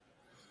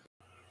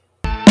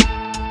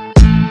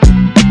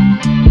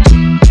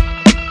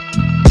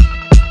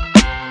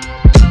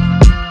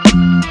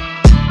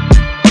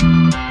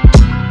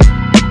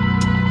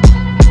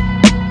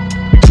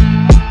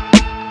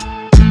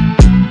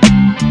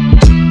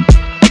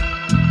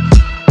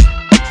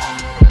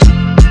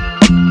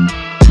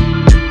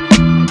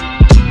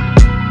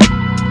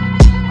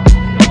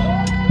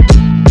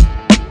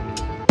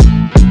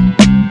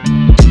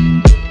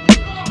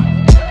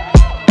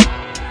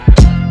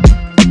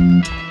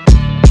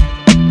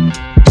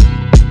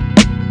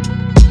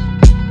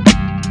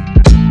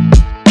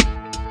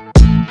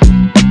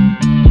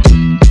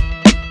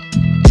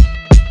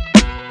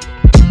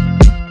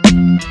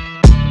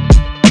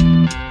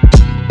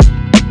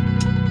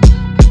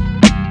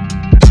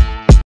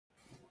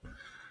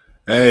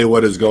Hey,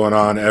 what is going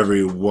on,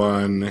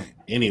 everyone?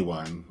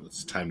 Anyone?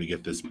 It's time to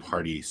get this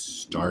party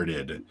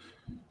started.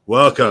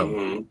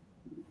 Welcome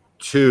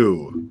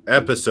to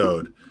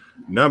episode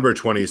number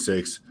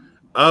 26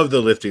 of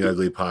the Lifting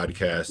Ugly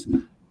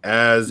podcast.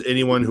 As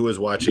anyone who is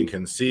watching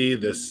can see,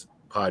 this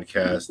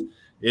podcast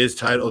is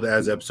titled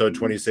as episode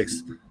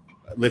 26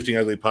 Lifting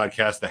Ugly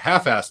podcast, the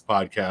half-assed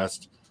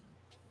podcast,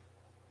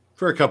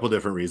 for a couple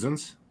different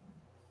reasons.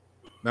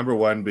 Number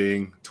one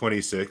being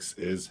 26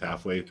 is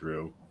halfway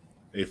through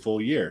a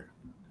full year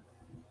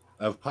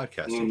of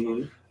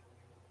podcasting.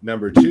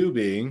 Number two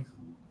being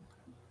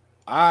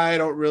I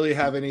don't really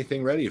have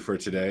anything ready for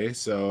today,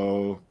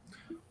 so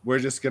we're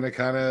just going to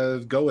kind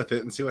of go with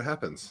it and see what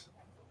happens.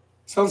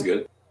 Sounds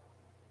good.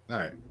 All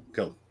right,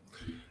 cool.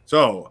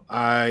 So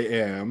I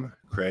am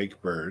Craig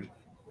Bird,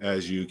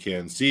 as you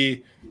can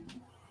see,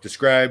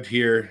 described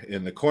here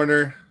in the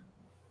corner,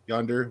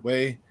 yonder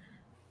way,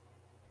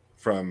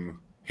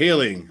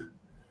 hailing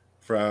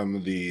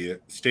from the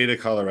state of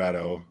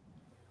Colorado,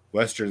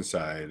 western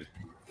side,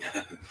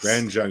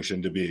 Grand Junction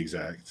to be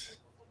exact.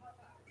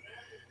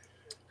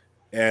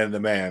 And the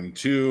man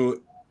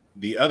to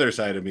the other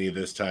side of me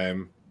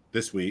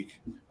this week,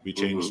 we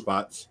changed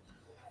spots,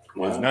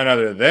 was none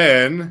other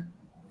than...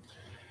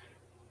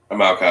 I'm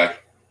Alkai.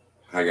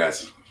 Hi,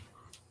 guys.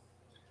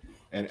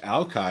 And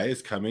Alkai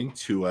is coming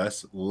to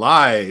us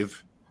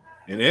live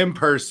and in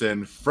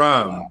person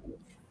from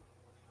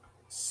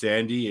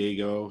San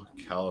Diego,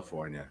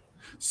 California.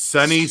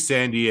 Sunny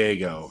San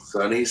Diego.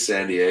 Sunny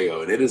San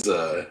Diego. And it's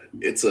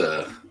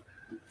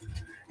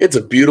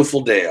a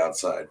beautiful day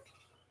outside.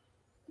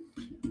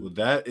 Well,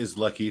 that is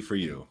lucky for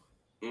you.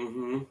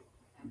 Mm-hmm.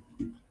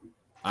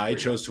 I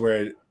chose to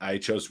wear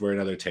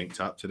another tank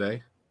top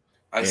today.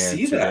 I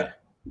see that.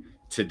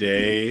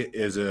 Today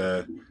is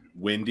a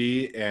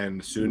windy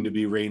and soon to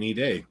be rainy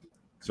day.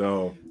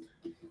 So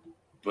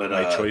but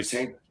my choice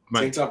tank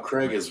top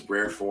Craig is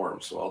rare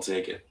form, so I'll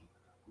take it.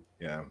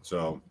 Yeah,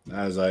 so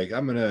I was like,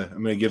 I'm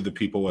gonna give the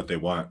people what they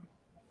want.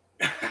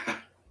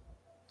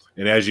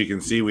 And as you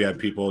can see, we have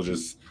people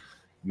just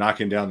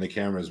knocking down the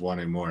cameras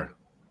wanting more.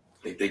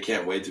 They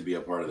can't wait to be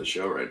a part of the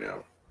show right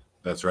now.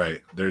 That's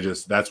right.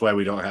 That's why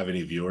we don't have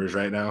any viewers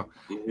right now,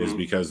 is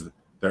because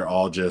they're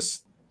all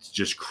just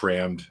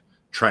crammed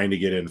trying to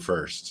get in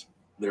first.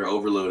 They're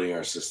overloading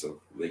our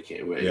system. They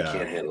can't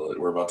handle it.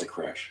 We're about to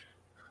crash.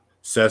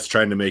 Seth's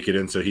trying to make it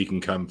in so he can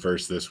come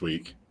first this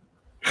week.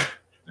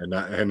 And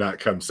not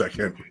come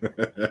second.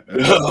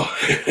 No.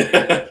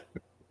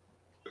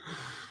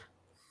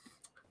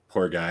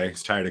 Poor guy.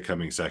 He's tired of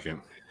coming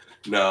second.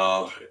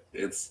 No,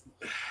 it's...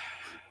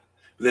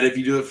 Then if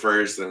you do it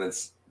first, then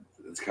it's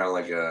kind of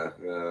like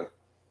I'd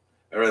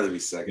rather be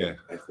second, yeah.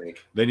 I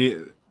think. Then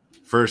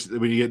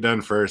when you get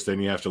done first,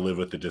 then you have to live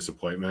with the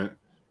disappointment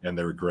and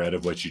the regret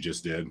of what you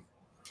just did.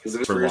 Because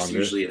at first,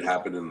 usually it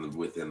happened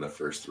within the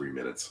first 3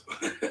 minutes.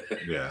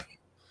 Yeah.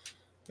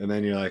 And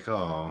then you're like,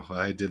 oh,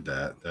 I did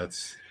that.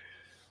 That's...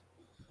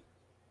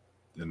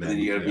 And then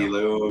you gotta be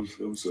like, oh,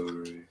 I'm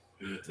sorry.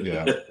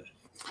 Yeah.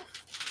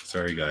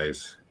 Sorry,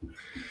 guys.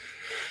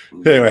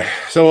 Anyway,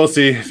 so we'll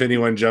see if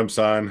anyone jumps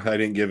on. I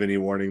didn't give any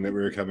warning that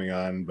we were coming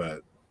on,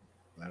 but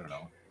I don't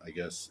know. I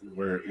guess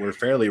we're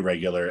fairly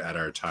regular at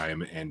our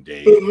time and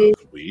day of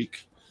the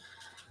week.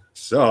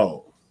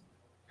 So,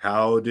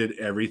 how did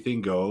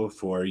everything go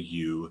for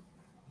you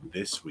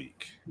this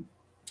week?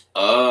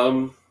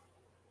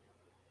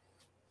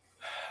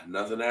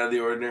 Nothing out of the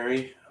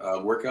ordinary.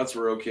 Workouts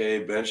were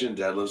okay. Bench and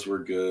deadlifts were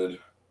good.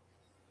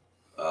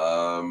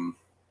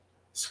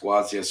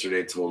 Squats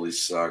yesterday totally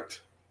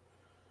sucked.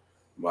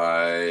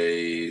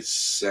 My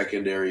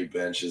secondary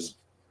bench it's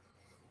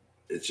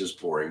just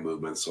boring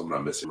movements, so I'm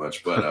not missing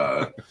much.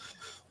 But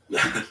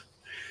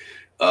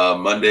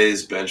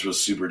Monday's bench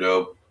was super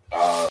dope.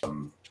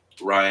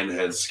 Ryan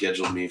had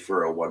scheduled me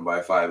for a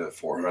 1x5 at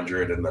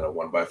 400 and then a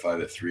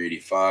 1x5 at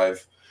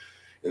 385.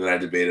 And then I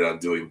debated on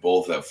doing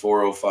both at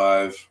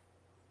 405.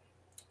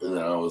 And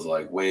then I was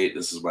like, wait,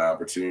 this is my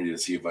opportunity to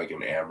see if I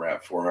can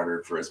AMRAP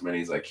 400 for as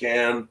many as I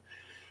can.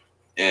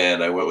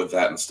 And I went with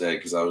that instead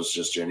because I was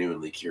just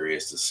genuinely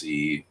curious to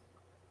see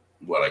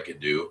what I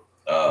could do.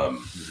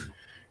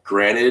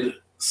 Granted,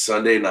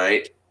 Sunday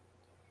night,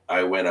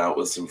 I went out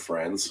with some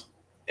friends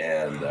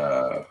and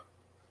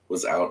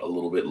was out a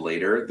little bit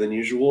later than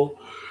usual.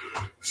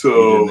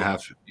 So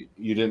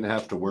you didn't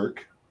have to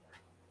work?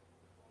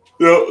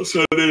 No,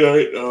 Sunday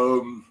night.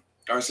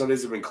 Our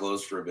Sundays have been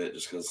closed for a bit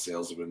just because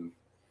sales have been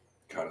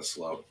kind of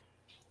slow.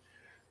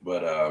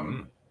 But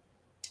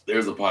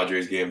there's a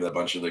Padres game that a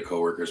bunch of the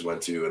coworkers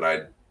went to, and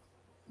I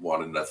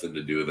wanted nothing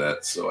to do with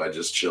that. So I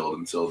just chilled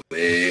until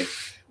they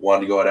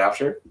wanted to go out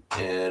after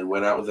and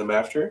went out with them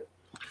after.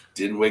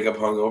 Didn't wake up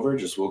hungover,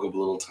 just woke up a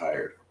little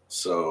tired.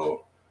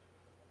 So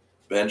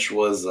bench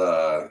was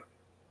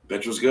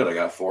good. I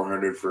got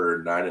 400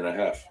 for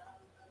 9.5.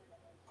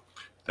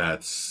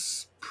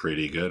 That's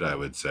pretty good, I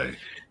would say.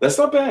 That's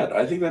not bad.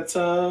 I think that's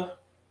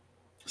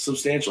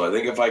substantial. I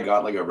think if I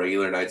got like a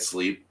regular night's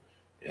sleep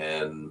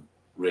and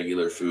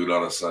regular food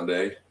on a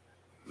Sunday,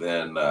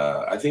 then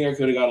I think I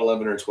could have got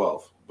 11 or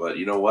 12. But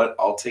you know what?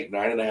 I'll take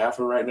 9.5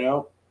 for right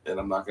now, and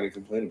I'm not going to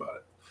complain about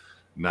it.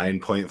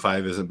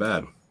 9.5 isn't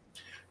bad.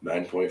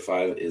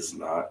 9.5 is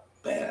not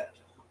bad.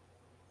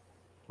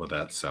 Well,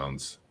 that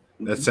sounds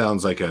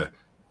like a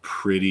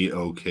pretty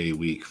okay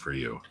week for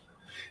you.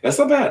 That's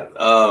not bad.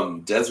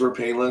 Deads were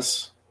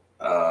painless.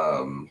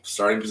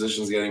 Starting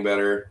position's getting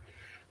better.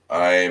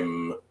 What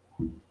am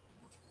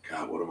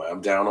I?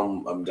 I'm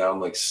down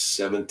like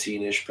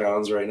 17-ish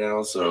pounds right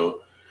now.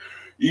 So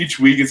each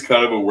week is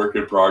kind of a work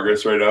in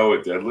progress right now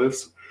with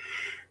deadlifts.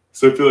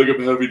 So I feel like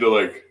I'm having to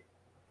like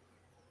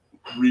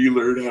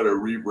relearn how to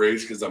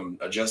re-brace because I'm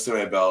adjusting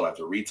my belt. I have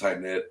to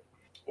retighten it,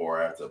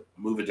 or I have to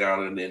move it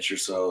down an inch or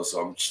so.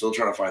 So I'm still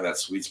trying to find that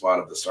sweet spot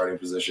of the starting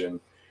position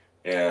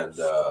and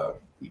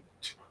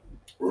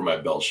where my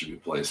belt should be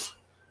placed.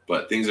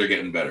 But things are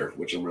getting better,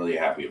 which I'm really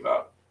happy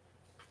about.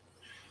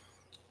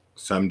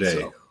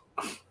 Someday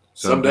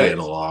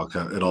it'll all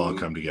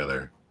come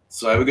together.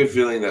 So I have a good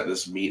feeling that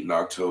this meet in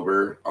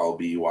October, I'll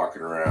be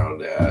walking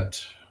around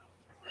at,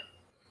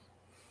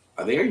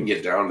 I think I can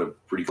get down to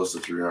pretty close to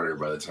 300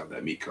 by the time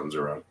that meet comes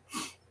around.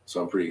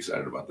 So I'm pretty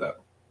excited about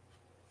that.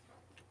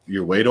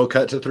 Your weight will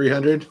cut to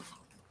 300?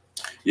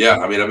 Yeah,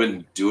 I mean, I've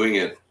been doing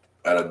it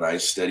at a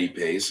nice steady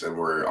pace, and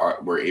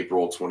we're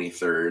April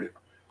 23rd.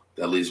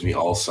 That leaves me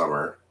all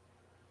summer,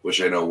 which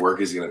I know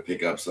work is going to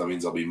pick up. So that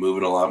means I'll be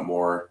moving a lot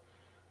more.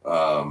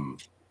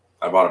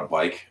 I bought a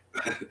bike,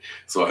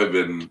 so I've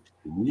been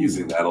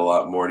using that a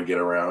lot more to get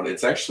around.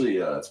 It's actually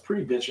it's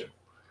pretty bitchin'.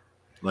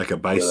 Like a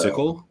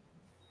bicycle?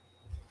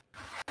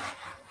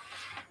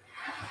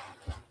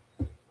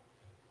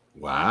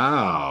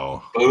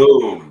 Wow.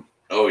 Boom.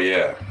 Oh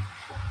yeah.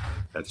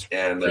 That's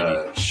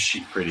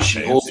she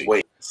fancy. holds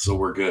weight, so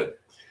we're good.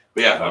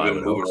 But yeah, I've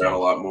been moving around a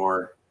lot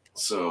more.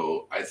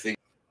 So I think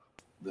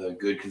the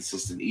good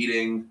consistent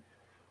eating,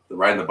 the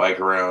riding the bike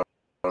around,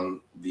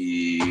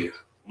 the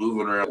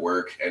moving around at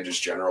work, and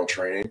just general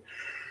training,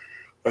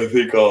 I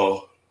think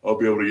I'll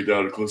be able to get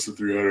down to close to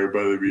 300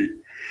 by the meet,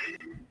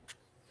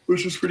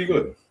 which is pretty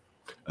good.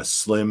 A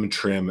slim,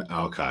 trim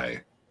Alki.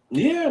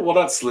 Yeah, well,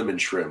 not slim and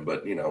trim,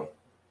 but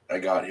I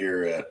got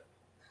here at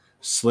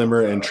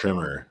slimmer and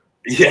trimmer.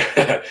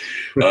 Yeah,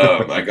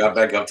 I got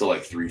back up to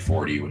like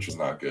 340, which was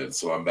not good.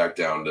 So I'm back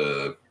down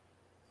to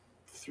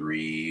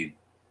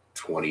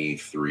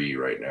 323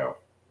 right now.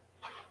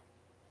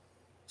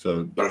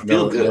 So, but I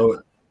feel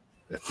good.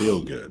 I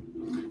feel good,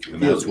 and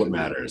that's what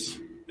matters.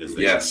 Is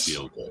that you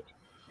feel good.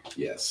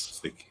 Yes, it's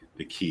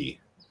the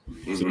key.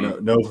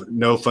 Mm-hmm. So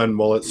no fun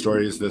mullet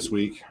stories this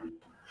week.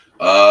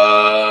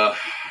 Let's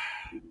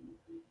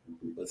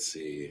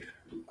see.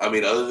 I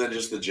mean, other than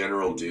just the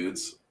general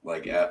dudes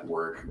like at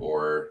work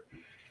or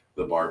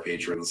the bar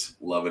patrons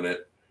loving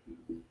it,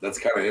 that's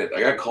kind of it. I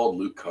got called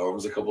Luke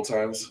Combs a couple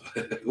times,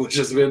 which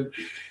has been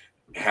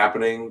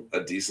happening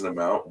a decent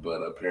amount,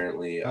 but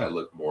apparently I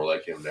look more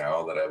like him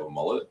now that I have a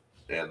mullet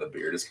and the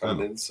beard is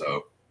coming in.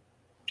 So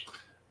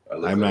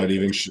I'm not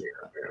even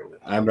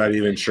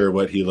sure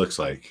what he looks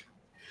like.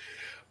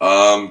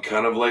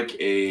 Kind of like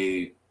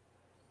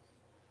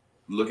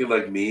looking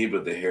like me,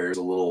 but the hair is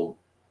a little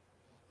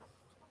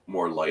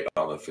more light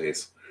on the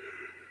face.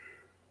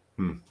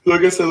 So I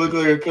guess I look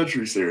like a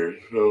country singer,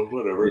 so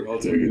whatever, I'll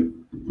take it.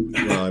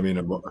 Well, I mean,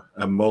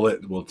 a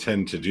mullet will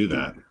tend to do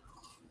that.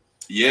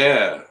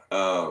 Yeah.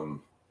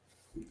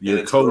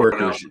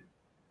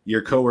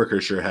 Your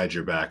coworker sure had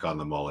your back on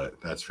the mullet.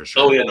 That's for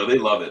sure. Oh yeah, no, they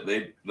love it.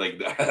 They like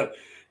that.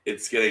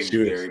 It's getting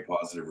very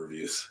positive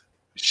reviews.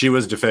 She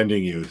was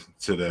defending you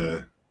to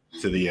the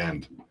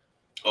end.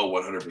 Oh,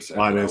 100%.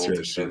 I will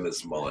defend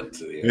this mullet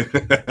to the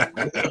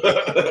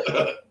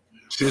end.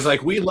 She's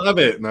like, we love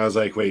it. And I was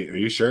like, wait, are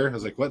you sure? I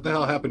was like, what the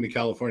hell happened to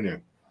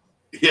California?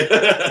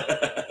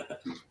 Yeah.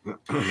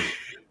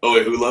 Oh,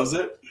 wait, who loves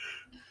it?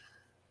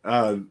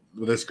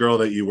 This girl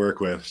that you work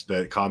with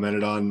that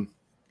commented on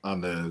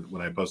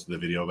when I posted the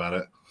video about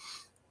it.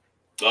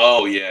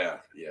 Oh, yeah.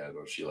 Yeah,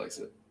 no, she likes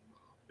it.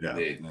 Yeah.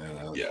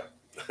 Yeah.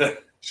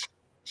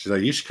 She's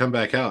like, you should come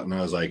back out. And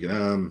I was like,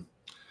 no,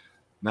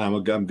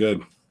 I'm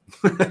good.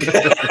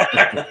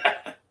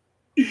 I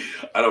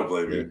don't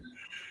blame you.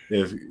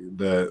 If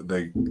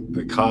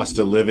the cost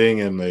of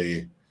living and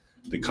the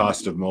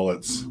cost of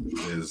mullets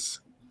is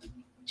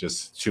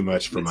just too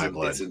much for my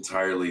blood. It's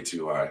entirely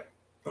too high.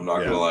 I'm not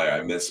gonna lie.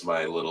 I miss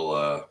my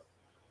little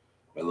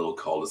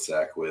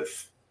cul-de-sac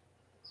with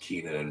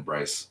Keenan and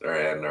Bryce,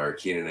 or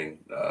Keenan and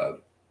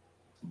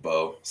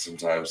Bo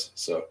sometimes.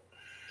 So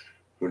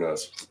who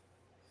knows?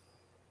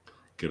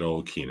 Good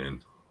old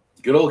Keenan.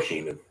 Good old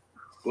Keenan.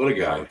 What a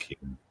guy.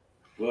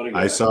 What a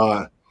guy.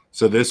 So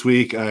this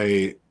week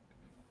I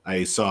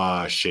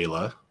saw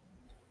Shayla.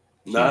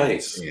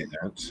 Nice.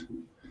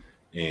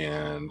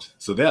 And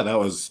so that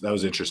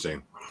was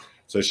interesting.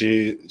 So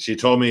she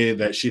told me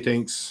that she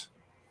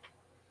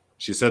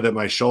said that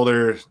my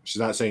shoulder, she's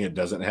not saying it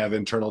doesn't have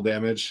internal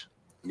damage.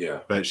 Yeah.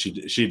 But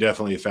she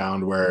definitely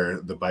found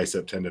where the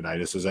bicep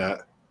tendonitis is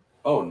at.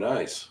 Oh,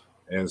 nice.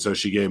 And so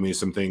she gave me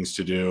some things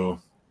to do.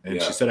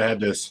 And she said I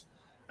had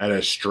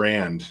a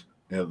strand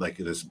had like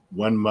this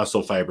one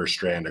muscle fiber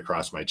strand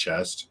across my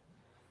chest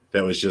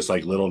that was just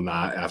like little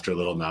knot after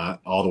little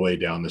knot all the way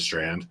down the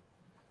strand.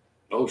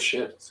 Oh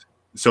shit.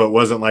 So it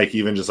wasn't like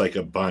even just like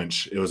a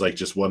bunch. It was like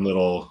just one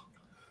little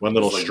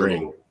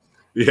string.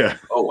 Yeah.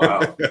 Oh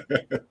wow.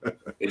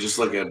 It's just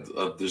like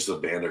there's a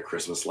band of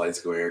Christmas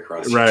lights going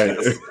across your right.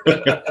 chest.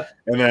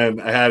 And then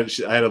I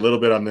had a little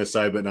bit on this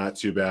side, but not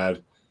too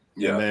bad.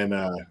 Yeah. And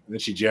then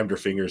she jammed her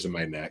fingers in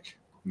my neck.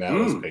 And that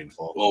was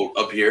painful. Well,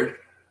 up here?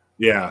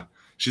 Yeah.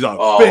 She's like,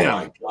 oh bam.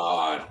 My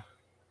God.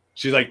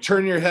 She's like,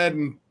 turn your head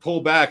and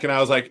pull back. And I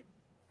was like,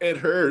 it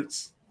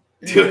hurts.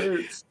 It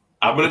hurts.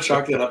 I'm going to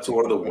chalk that up to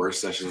one of the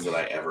worst sessions that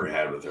I ever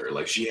had with her.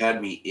 Like, she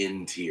had me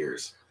in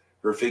tears.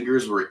 Her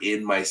fingers were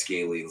in my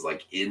scalenes,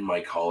 like in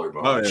my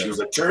collarbone. Oh, yeah. She was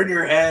like, turn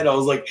your head. I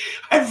was like,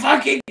 I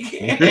fucking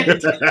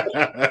can't.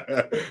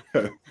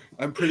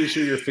 I'm pretty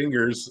sure your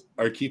fingers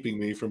are keeping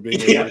me from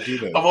being able to do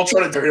that. I'm all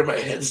trying to turn and my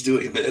head's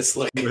doing this.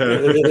 Like,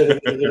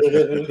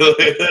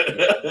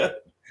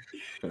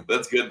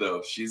 that's good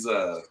though. She's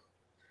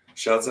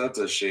shouts out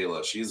to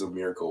Shayla. She's a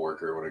miracle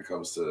worker when it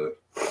comes to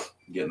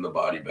getting the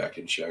body back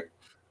in check.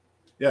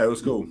 Yeah, it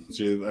was cool.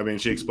 She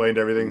explained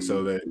everything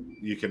so that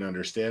you can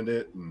understand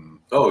it. And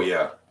oh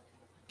yeah,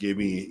 gave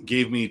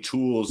me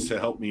tools to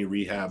help me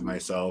rehab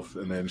myself.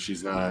 And then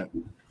she's not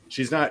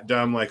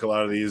dumb like a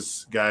lot of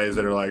these guys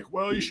that are like,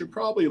 well, you should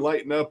probably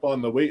lighten up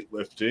on the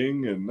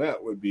weightlifting, and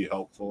that would be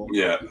helpful.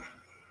 Yeah.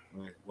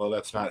 Like, well,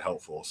 that's not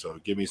helpful. So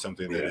give me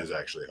something that is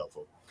actually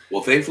helpful.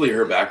 Well, thankfully,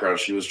 her background,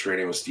 she was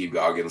training with Steve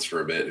Goggins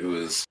for a bit, who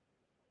is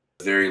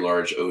a very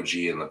large OG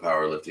in the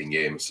powerlifting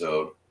game.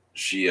 So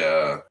she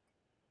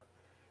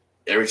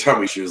every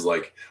time she was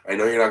like, I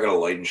know you're not going to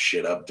lighten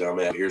shit up,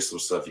 dumbass. Here's some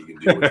stuff you can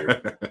do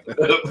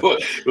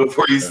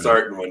before you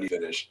start and when you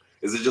finish.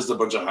 Is it just a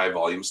bunch of high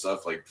volume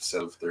stuff, like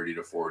 30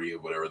 to 40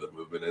 of whatever the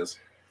movement is?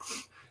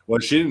 Well,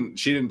 she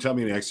didn't tell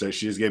me the exercise.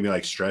 She just gave me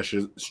like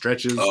stretches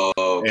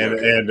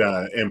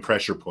and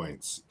pressure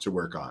points to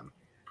work on.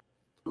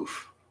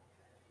 Oof.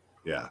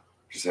 Yeah.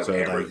 Just have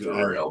hammer through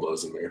her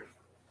elbows in there.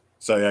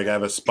 So yeah, I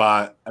have a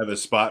spot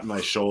in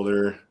my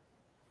shoulder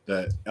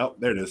that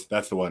there it is.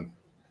 That's the one.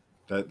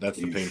 That's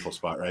the painful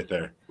spot right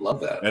there.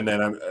 Love that. And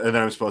then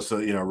I'm supposed to,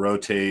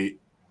 rotate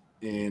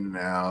in and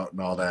out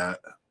and all that.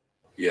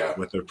 Yeah.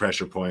 With the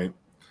pressure point.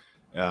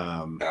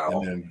 And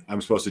then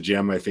I'm supposed to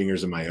jam my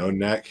fingers in my own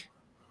neck.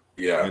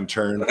 Yeah. And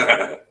turn.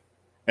 And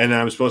then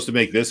I'm supposed to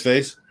make this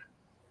face.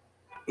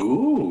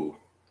 Ooh.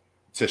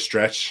 To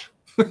stretch.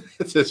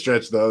 To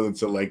stretch those and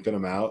to lengthen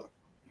them out.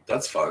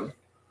 That's fun.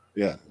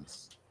 Yeah.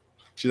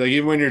 She's like,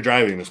 even when you're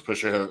driving, just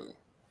push your head.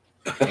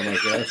 I'm like,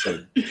 that's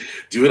a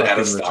do it at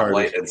a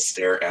stoplight and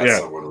stare at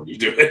someone when you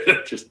do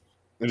it.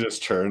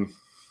 just turn.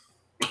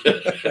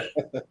 But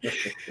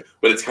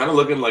it's kind of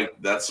looking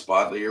like that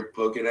spot that you're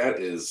poking at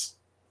is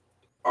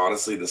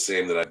honestly the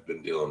same that I've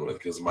been dealing with,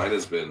 because mine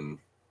has been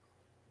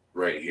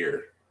right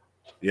here.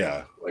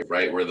 Yeah. Like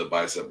right where the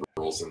bicep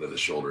rolls into the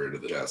shoulder, into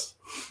the chest.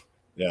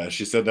 Yeah,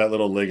 she said that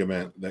little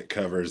ligament that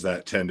covers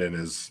that tendon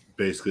is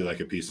basically like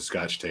a piece of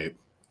Scotch tape.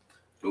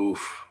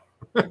 Oof.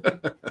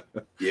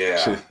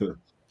 Yeah.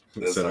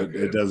 So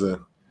it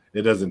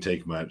doesn't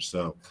take much.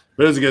 So,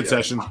 but it was a good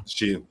session.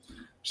 She's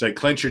like,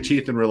 clench your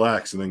teeth and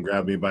relax, and then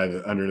grabbed me by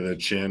under the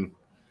chin.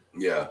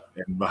 Yeah.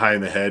 And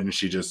behind the head, and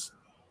she just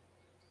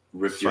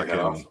ripped your head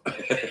off.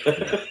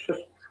 Yeah.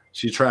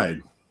 She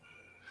tried.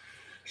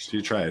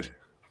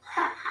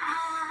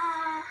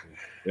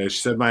 Yeah,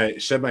 she said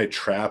my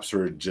traps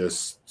were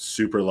just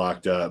super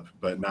locked up,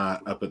 but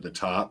not up at the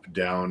top,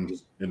 down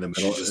in the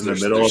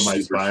middle of my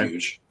spine.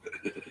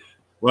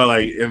 Well,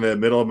 like in the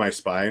middle of my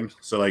spine,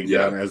 so like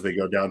down as they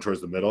go down towards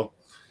the middle.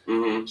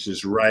 Mm-hmm.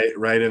 She's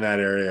right in that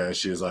area.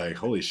 She's like,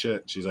 "Holy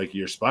shit!" She's like,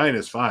 "Your spine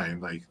is fine.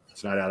 Like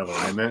it's not out of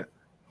alignment."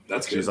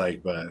 That's good. She's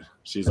like,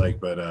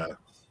 but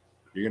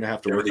you're gonna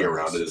have to everything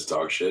around it is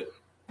dog shit.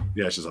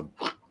 Yeah, she's like.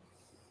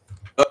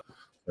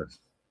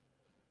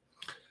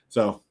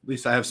 So at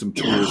least I have some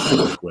tools to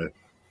work with.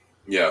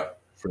 Yeah.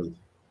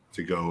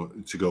 To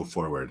go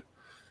forward,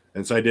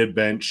 and so I did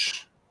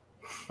bench.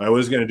 I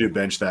was going to do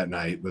bench that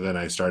night, but then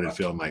I started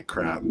feeling like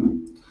crap,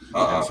 and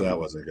so that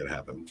wasn't going to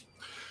happen.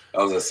 I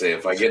was going to say,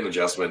 if I get an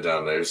adjustment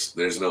down,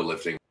 there's no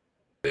lifting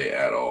day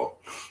at all.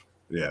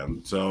 Yeah,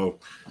 so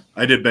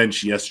I did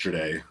bench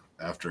yesterday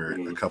after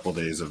a couple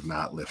days of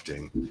not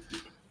lifting,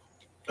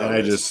 and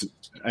I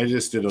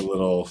just did a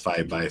little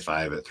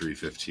 5x5 at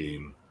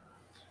 315.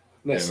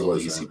 Nice little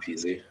easy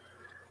peasy.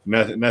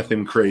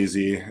 Nothing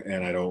crazy,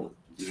 and I don't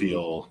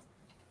feel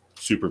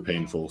super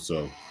painful,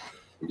 so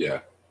yeah.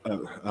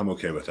 I'm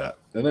okay with that.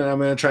 And then I'm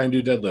going to try and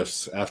do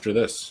deadlifts after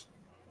this,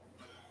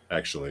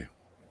 actually.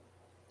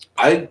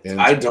 I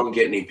don't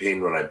get any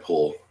pain when I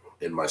pull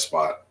in my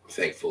spot,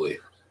 thankfully.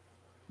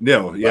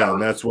 No, yeah,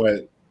 and that's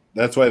why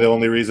the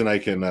only reason I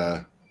can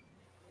I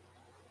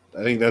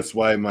think that's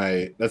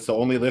the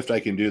only lift I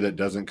can do that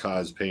doesn't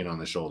cause pain on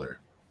the shoulder.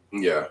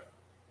 Yeah.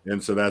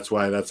 And so that's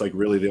why that's like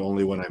really the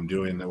only one I'm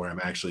doing where I'm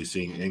actually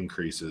seeing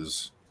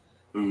increases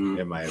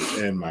in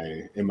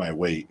my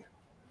weight.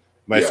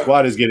 My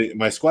squat is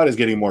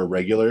getting more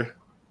regular,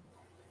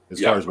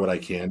 as far as what I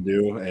can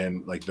do,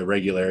 and like the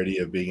regularity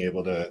of being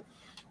able to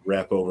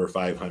rep over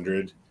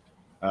 500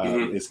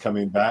 is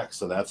coming back.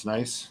 So that's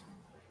nice.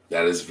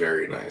 That is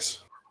very nice.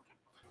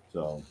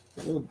 So,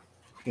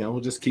 we'll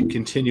just keep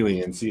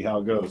continuing and see how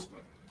it goes.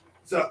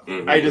 So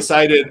I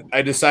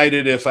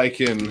decided if I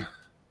can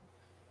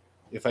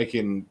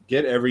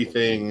get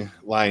everything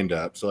lined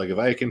up. So like if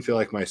I can feel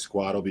like my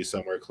squat will be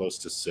somewhere close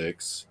to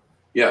 6,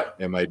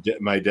 and my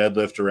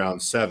deadlift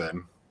around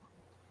 7,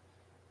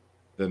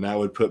 then that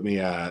would put me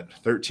at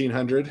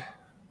 1,300.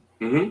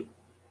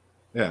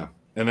 Yeah,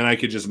 and then I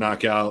could just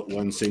knock out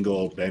one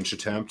single bench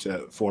attempt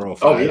at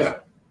 405. Oh yeah.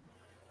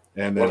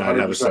 And then 100%.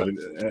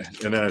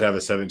 I'd have a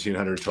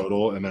 1,700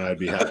 total, and then I'd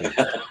be happy.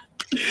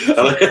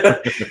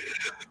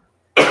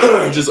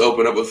 Just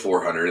open up with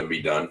 400 and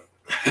be done.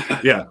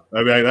 Yeah,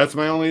 I mean that's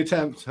my only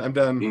attempt. I'm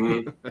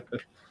done.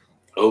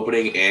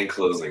 Opening and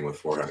closing with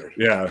 400.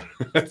 Yeah,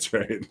 that's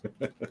right.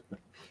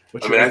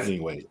 What's your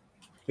opening weight?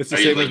 It's the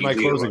same as my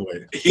closing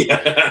weight.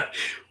 Yeah,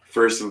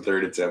 first and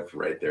third attempt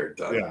right there,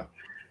 done. Yeah.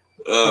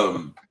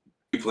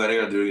 You planning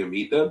on doing a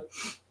meet then,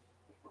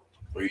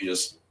 or you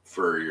just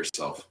for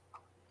yourself?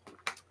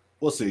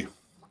 We'll see.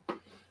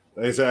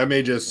 Like I said,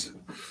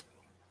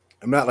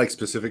 I'm not like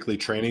specifically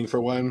training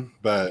for one,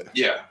 but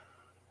yeah,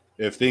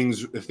 if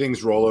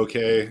things roll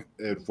okay,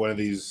 if one of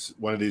these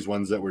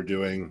ones that we're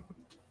doing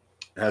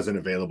has an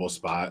available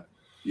spot,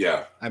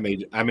 yeah, I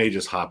may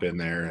just hop in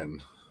there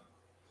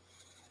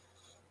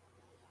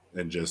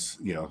and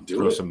just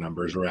throw some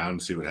numbers around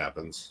and see what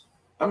happens.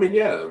 I mean,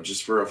 yeah,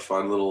 just for a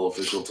fun little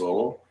official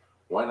total,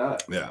 why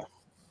not? Yeah.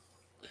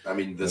 I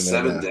mean, the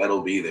 7 dead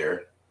will be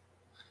there.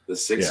 The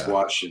 6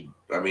 squat should.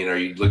 I mean, are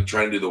you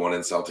trying to do the one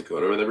in South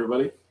Dakota with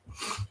everybody?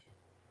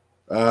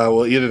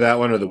 Well, either that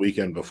one or the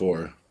weekend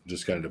before.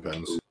 Just kind of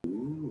depends.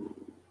 Ooh.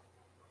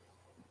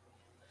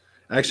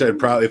 Actually,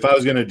 if I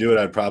was going to do it,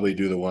 I'd probably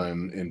do the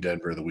one in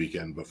Denver the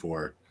weekend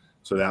before,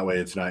 so that way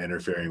it's not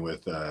interfering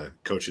with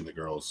coaching the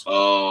girls.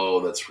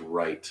 Oh, that's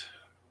right.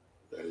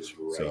 That is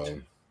right. So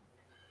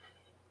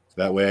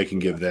that way I can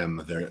give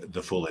them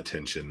the full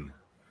attention.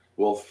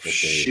 Well,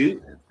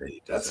 shoot,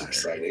 that's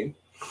exciting.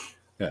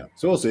 Yeah,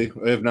 so we'll see.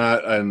 If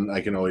not, and I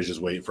can always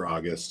just wait for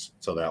August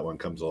till that one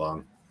comes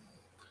along.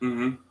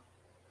 And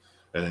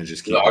then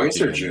just keep August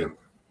or June.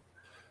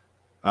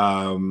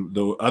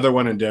 The other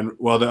one in Denver.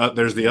 Well,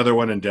 there's the other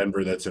one in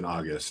Denver that's in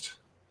August.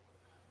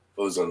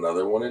 Oh, there's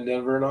another one in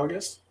Denver in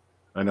August.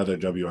 Another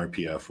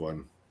WRPF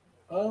one.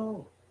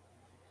 Oh,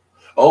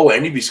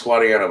 and you'd be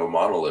squatting out of a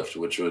monolift,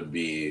 which would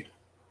be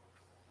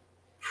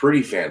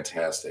pretty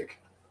fantastic.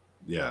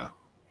 Yeah.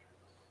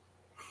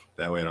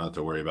 That way I don't have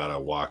to worry about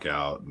a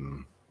walkout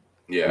and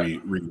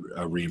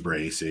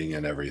re-bracing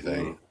and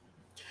everything.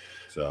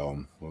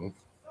 So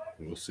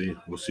we'll see.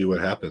 We'll see what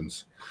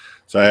happens.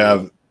 So I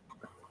have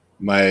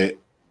my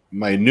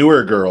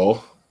newer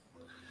girl.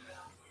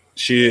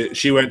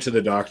 She went to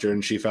the doctor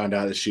and she found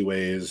out that she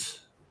weighs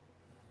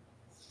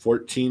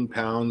 14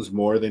 pounds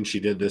more than she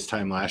did this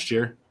time last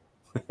year.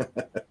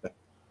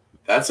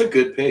 That's a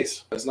good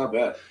pace. That's not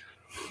bad.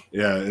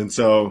 Yeah, and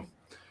so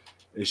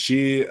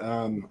she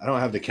I don't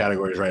have the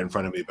categories right in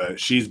front of me, but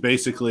she's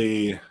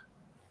basically,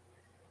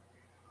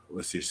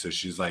 let's see, so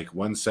she's like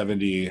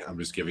 170. I'm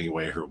just giving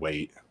away her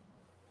weight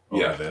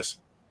over this.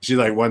 She's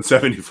like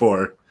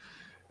 174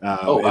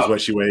 is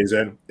what she weighs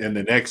in. And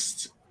the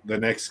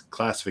next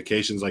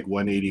classification is like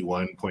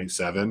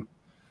 181.7.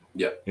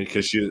 Yeah.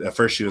 Because at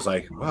first she was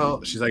like,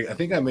 well, she's like, I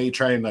think I may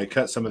try and like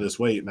cut some of this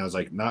weight. And I was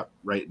like, not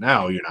right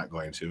now. You're not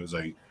going to. It was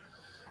like,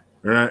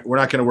 we're not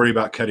going to worry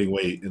about cutting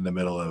weight in the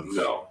middle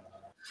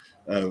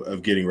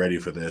of getting ready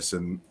for this.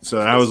 And so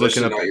I was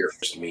looking up, not your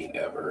first meet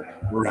ever.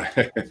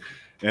 Right.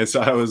 And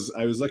so I was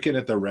looking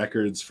at the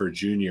records for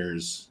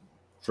juniors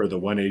for the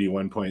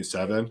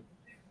 181.7.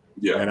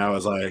 Yeah. And I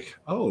was like,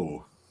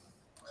 oh,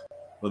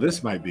 well,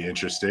 this might be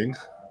interesting.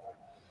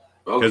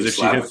 Because if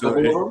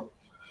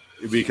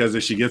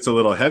she gets a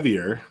little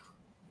heavier,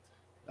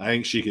 I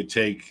think she could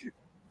take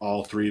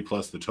all 3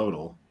 plus the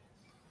total.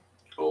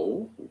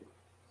 Oh.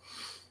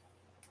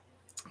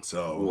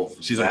 So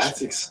she's like,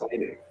 that's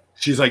exciting.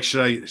 She's like,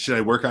 should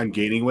I work on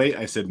gaining weight?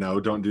 I said, no,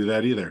 don't do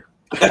that either.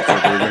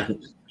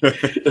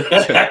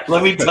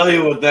 Let me tell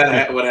you what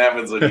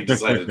happens when you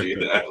decide to do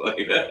that.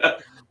 Like,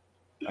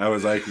 I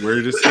was like,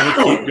 we're just going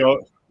to keep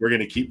going. We're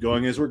going to keep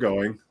going as we're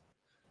going.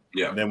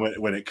 Yeah. And then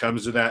when it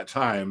comes to that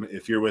time,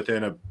 if you're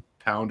within a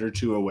pound or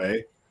 2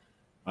 away,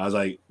 I was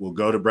like, we'll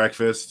go to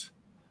breakfast.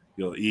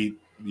 You'll eat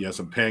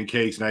some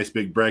pancakes, nice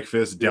big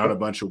breakfast, down a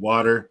bunch of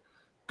water,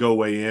 go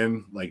weigh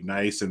in like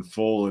nice and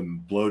full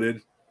and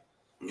bloated.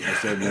 I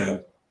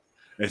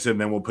said,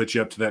 then we'll put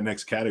you up to that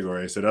next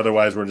category. I said,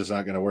 otherwise we're just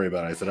not going to worry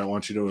about it. I said,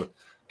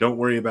 don't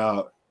worry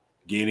about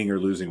gaining or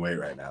losing weight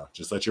right now.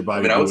 Just let your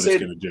body do what it's going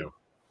to do.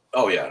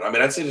 Oh yeah. I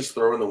mean, I'd say just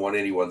throw in the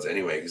 181s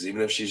anyway, because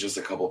even if she's just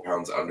a couple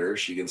pounds under,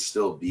 she can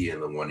still be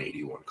in the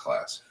 181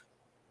 class.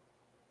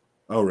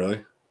 Oh,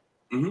 really?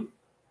 Mm-hmm.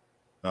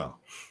 Oh.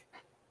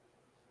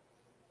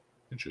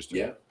 Interesting.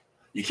 Yeah.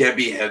 You can't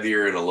be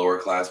heavier in a lower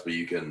class, but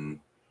you can.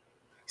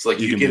 It's like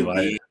you can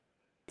be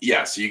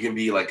Yeah, so you can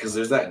be like, because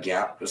there's that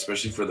gap,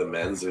 especially for the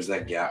men's. There's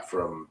that gap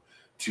from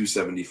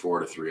 274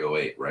 to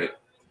 308, right?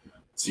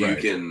 So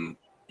Right.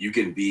 you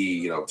can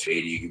be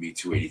 280, you can be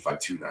 285,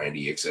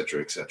 290, et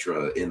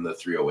cetera, in the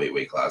 308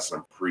 weight class. And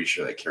I'm pretty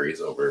sure that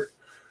carries over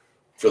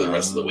for the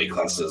rest of the weight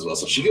classes as well.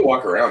 So she can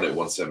walk around at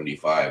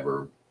 175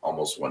 or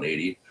almost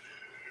 180,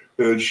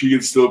 and she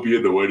can still be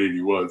in the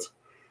 181s.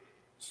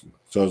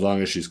 So as long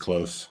as she's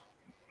close.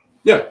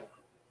 Yeah.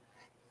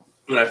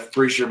 And I'm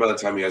pretty sure by the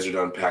time you guys are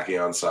done packing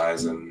on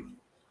size and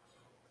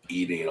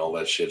eating and all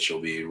that shit, she'll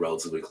be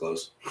relatively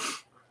close.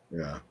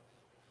 Yeah.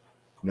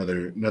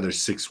 Another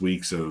 6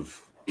 weeks of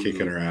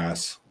kicking her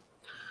ass.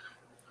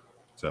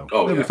 So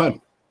it'll be fun.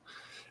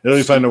 It'll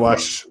be fun to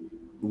watch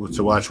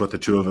what the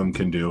two of them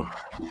can do.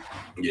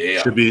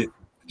 Yeah.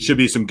 Should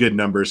be some good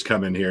numbers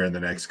coming here in the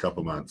next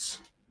couple months.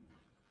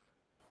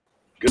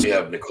 Because you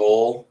have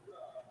Nicole,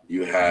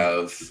 you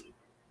have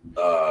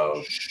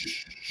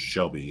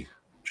Shelby,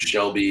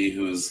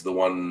 who's the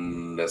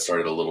one that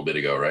started a little bit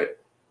ago, right?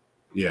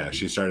 Yeah,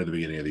 she started at the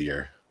beginning of the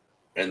year.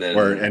 And then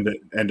or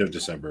end of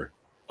December.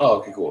 Oh,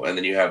 okay, cool. And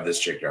then you have this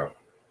chick now.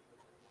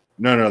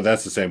 No,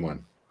 that's the same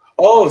one.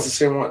 Oh, it's the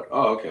same one.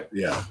 Oh, okay.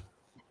 Yeah.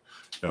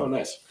 No. Oh,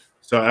 nice.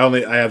 So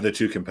I have the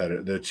two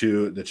competitors,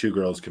 the two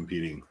girls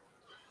competing.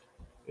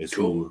 Is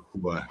cool.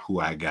 who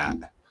I got.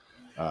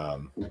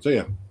 So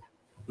yeah.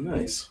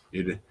 Nice.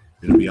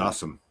 It'll be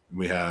awesome.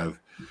 We have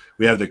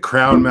the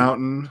Crown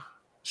Mountain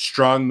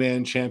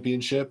Strongman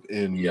Championship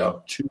in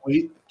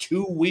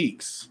 2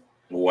 weeks.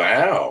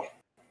 Wow.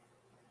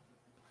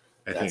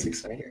 That's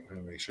exciting. I'm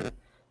gonna make sure.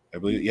 I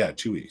believe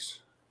 2 weeks.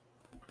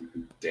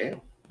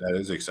 Damn. That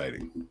is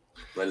exciting.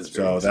 That is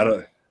very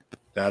exciting.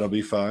 That'll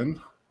be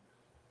fun.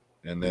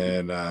 And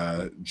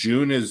then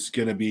June is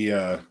gonna be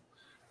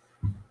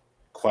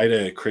quite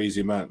a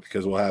crazy month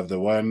because we'll have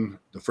the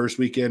first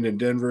weekend in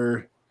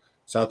Denver,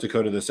 South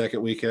Dakota the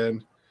second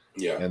weekend.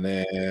 Yeah. And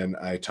then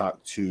I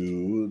talked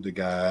to the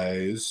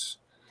guys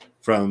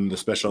from the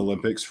Special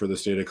Olympics for the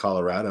state of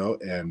Colorado,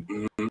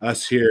 and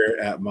us here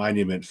at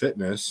Monument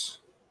Fitness,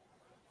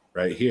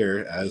 right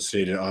here, as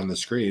stated on the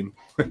screen,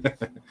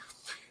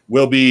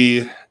 will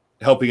be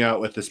helping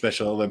out with the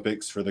Special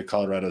Olympics for the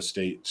Colorado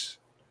State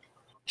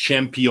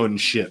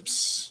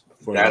Championships.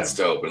 That's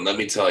dope. And let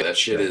me tell you, that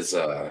shit is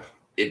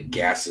it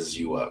gasses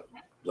you up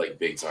like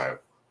big time.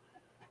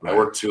 Right. I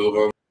worked 2 of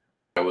them.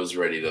 I was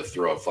ready to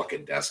throw a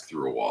fucking desk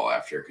through a wall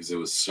after because it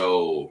was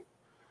so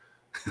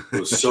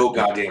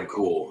goddamn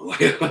cool.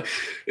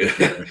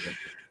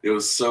 It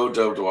was so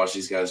dope to watch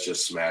these guys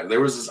just smash.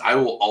 There was this, I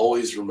will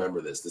always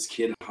remember this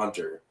kid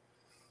Hunter.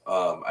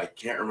 I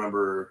can't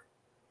remember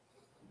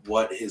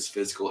what his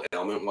physical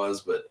ailment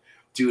was, but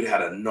dude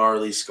had a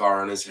gnarly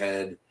scar on his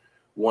head.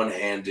 One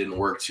hand didn't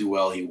work too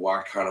well. He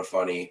walked kind of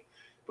funny,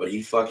 but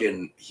he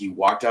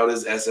walked out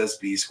his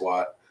SSB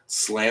squat,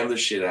 slammed the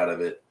shit out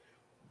of it,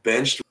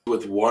 benched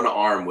with one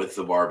arm with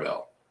the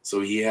barbell.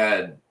 So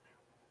it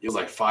was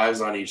like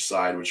 5s on each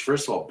side, which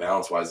first of all,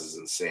 balance wise is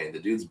insane. The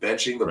dude's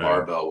benching the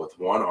barbell with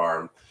one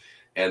arm.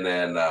 And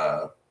then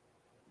I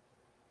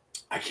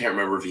can't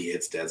remember if he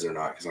hits deads or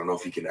not, because I don't know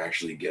if he can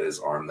actually get his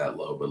arm that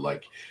low, but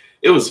like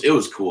it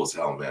was cool as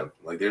hell, man.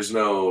 Like there's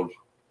no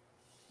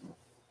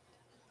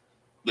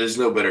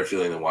better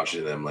feeling than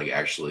watching them like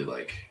actually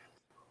like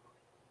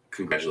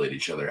congratulate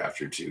each other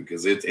after too,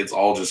 because it's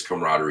all just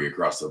camaraderie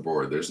across the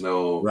board. There's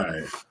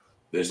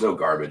no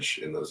garbage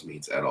in those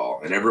meets at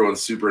all, and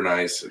everyone's super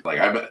nice. Like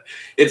I bet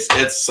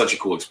it's such a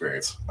cool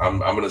experience. I'm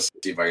gonna see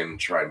if I can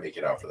try and make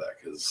it out for that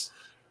because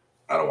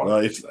I don't want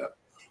to miss that.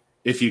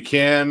 If you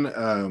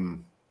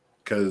can,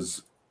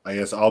 because I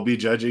guess I'll be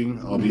judging.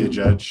 I'll be a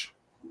judge.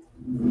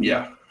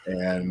 Yeah,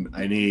 and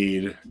I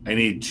need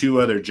 2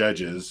 other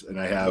judges, and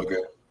I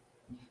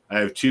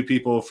have 2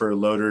 people for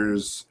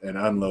loaders and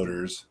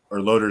unloaders,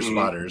 or loader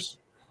spotters,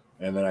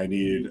 and then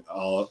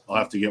I'll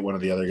have to get one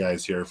of the other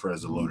guys here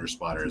as a loader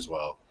spotter as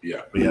well.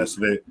 Yeah, but yeah,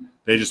 so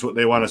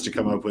they want us to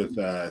come up with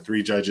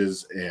 3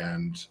 judges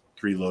and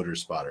 3 loader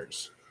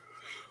spotters.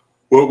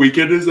 What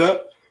weekend is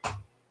that?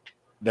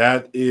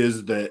 That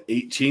is the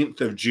 18th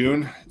of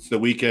June. It's the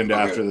weekend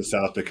after the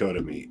South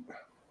Dakota meet.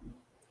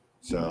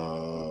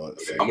 So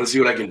I'm going to see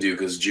what I can do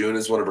because June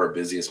is one of our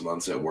busiest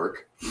months at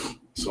work.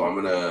 So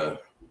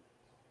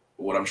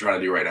what I'm trying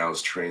to do right now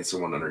is train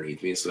someone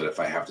underneath me so that if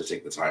I have to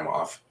take the time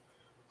off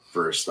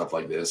for stuff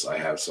like this, I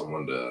have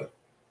someone to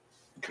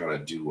kind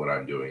of do what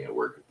I'm doing at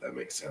work, if that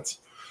makes sense.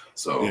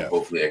 So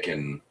hopefully I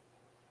can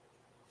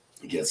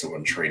get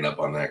someone trained up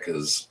on that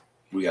because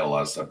we got a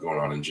lot of stuff going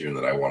on in June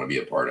that I want to be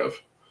a part of.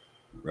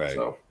 Right.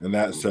 So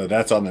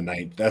that's on the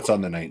 9th. That's on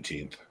the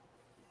 19th.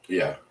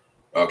 Yeah.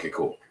 Okay,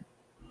 cool.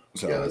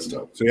 So yeah, that's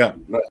dope. So yeah.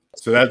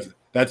 So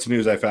that's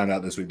news I found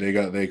out this week.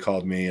 They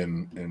called me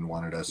and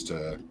wanted us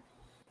to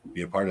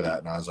be a part of that,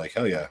 and I was like,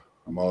 hell yeah,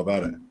 I'm all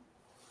about it.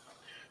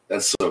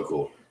 That's so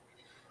cool.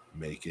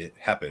 Make it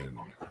happen.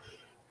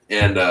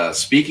 And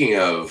speaking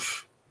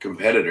of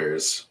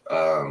competitors,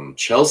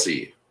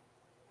 Chelsea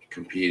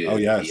competed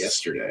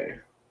yesterday.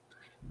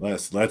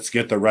 Let's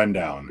get the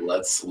rundown.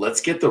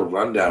 Let's get the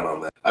rundown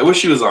on that. I wish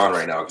she was on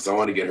right now because I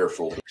want to get her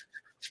full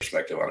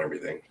perspective on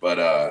everything.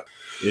 But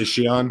is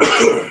she on?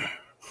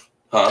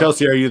 Huh?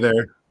 Chelsea, are you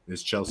there?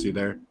 Is Chelsea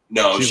there?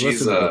 No, she's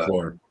listened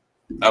before.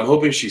 I'm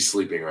hoping she's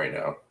sleeping right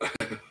now.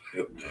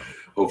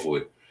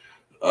 Hopefully.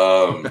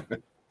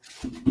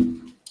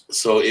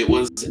 So it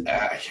was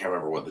I can't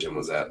remember what the gym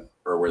was at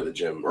or where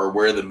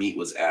the meet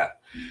was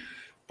at.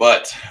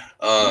 But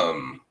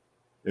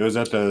it was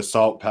at the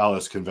Salt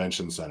Palace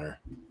Convention Center.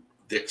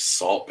 The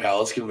Salt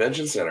Palace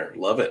Convention Center.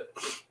 Love it.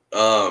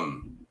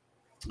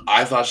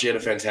 I thought she had a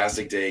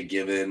fantastic day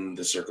given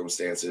the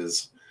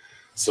circumstances.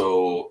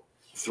 So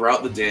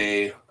throughout the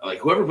day, like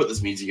whoever put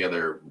this meet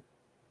together,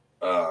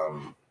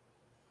 I'm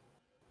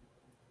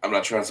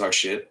not trying to talk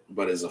shit,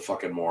 but is a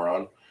fucking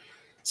moron.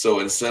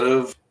 So instead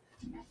of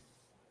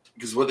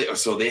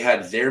they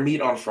had their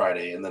meet on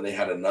Friday, and then they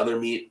had another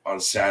meet on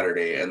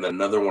Saturday, and then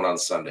another one on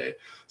Sunday.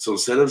 So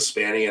instead of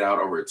spanning it out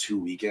over 2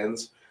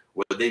 weekends,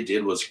 what they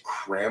did was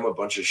cram a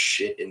bunch of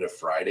shit into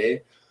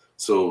Friday.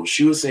 So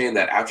she was saying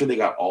that after they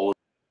got all of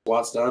the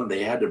squats done,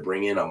 they had to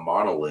bring in a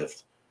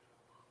monolift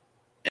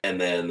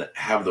and then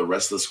have the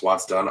rest of the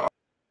squats done.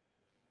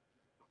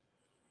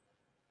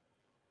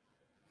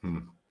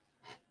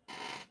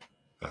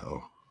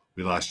 Uh-oh,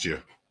 we lost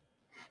you.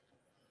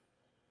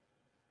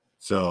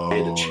 So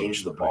they had to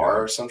change the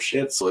bar or some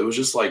shit. So it was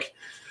just like,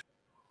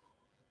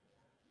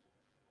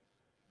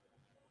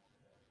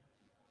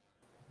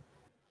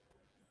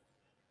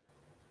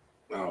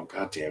 oh,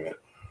 God damn it.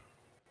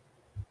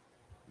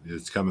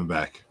 It's coming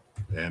back.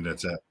 And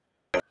that's it.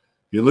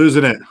 You're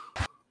losing it.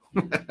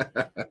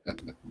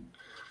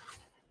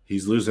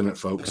 He's losing it,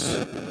 folks.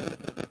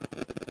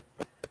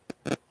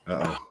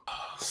 Uh-oh.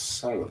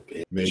 Son of a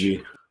bitch.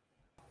 Maybe.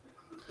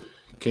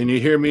 Can you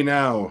hear me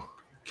now?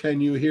 Can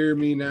you hear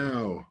me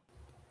now?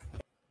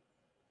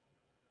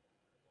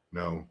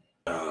 No.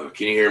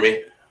 Can you hear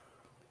me?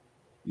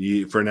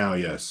 For now,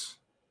 yes.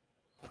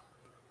 It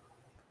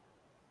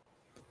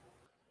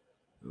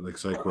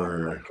looks like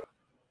we're. God,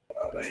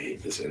 I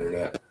hate this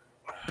internet.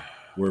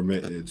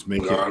 It's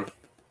making. On?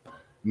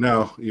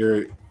 No,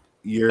 you're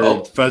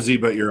fuzzy,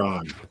 but you're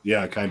on.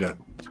 Yeah, kind of.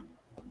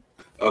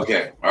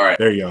 Okay, all right.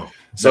 There you go.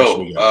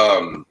 So,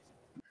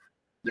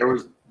 there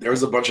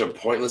was a bunch of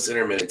pointless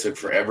intermittent. It took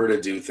forever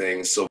to do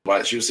things. So,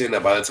 she was saying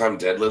that by the time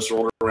deadlifts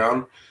rolled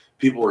around,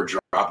 people were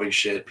dropping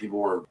shit. People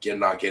were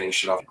not getting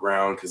shit off the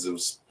ground because it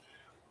was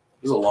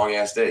a long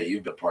ass day.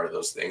 You've been part of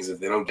those things. If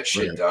they don't get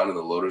shit done and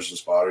the loaders and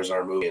spotters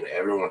aren't moving and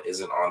everyone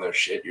isn't on their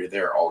shit, you're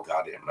there all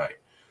goddamn night.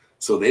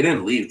 So they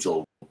didn't leave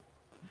till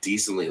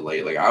decently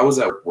late. Like I was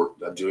at work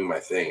doing my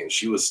thing, and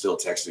she was still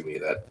texting me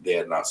that they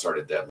had not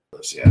started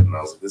deadlifts yet, and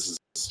I was like, "This is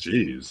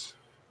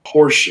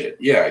horseshit."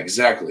 Yeah,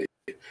 exactly.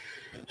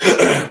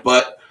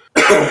 But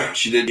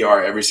she did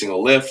PR every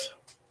single lift.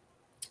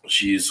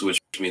 She used Switch,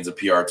 which means a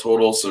PR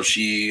total. So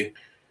she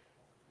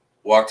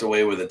walked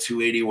away with a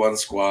 281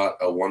 squat,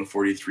 a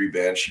 143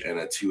 bench, and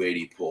a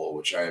 280 pull,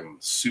 which I'm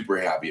super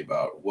happy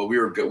about. Well, we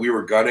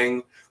were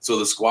gunning. So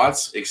the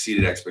squats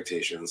exceeded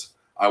expectations.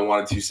 I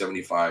wanted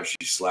 275.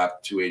 She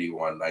slapped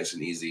 281, nice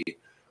and easy.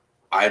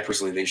 I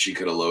personally think she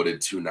could have loaded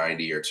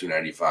 290 or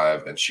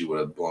 295, and she would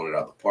have blown it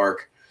out the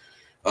park.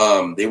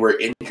 They were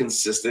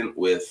inconsistent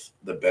with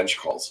the bench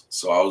calls.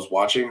 So I was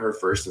watching her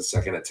first and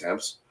second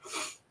attempts,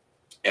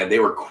 and they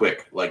were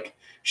quick. Like,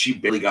 she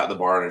barely got the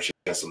bar on her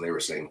chest, and they were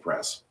saying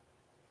press.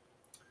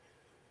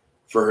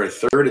 For her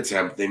third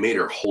attempt, they made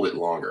her hold it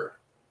longer.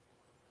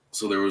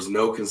 So there was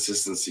no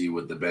consistency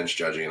with the bench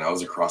judging, and I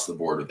was across the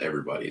board with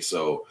everybody.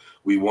 So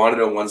we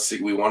wanted a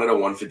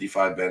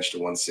 155 bench to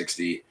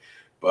 160,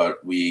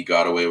 but we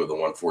got away with a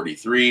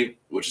 143,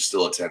 which is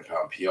still a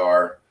 10-pound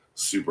PR.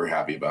 Super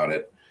happy about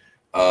it.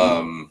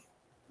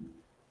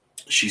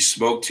 She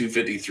smoked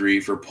 253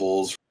 for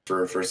pulls for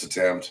her first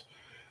attempt.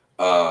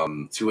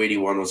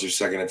 281 was her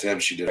second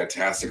attempt. She did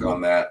fantastic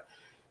on that.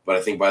 But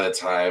I think by the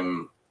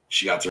time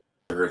she got to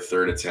her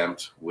third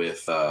attempt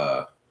with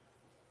her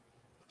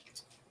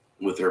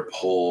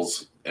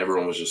pulls,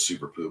 everyone was just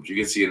super pooped. You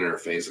could see it in her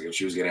face. Like if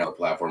she was getting out of the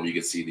platform, you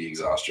could see the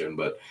exhaustion,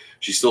 but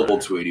she still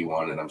pulled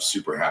 281, and I'm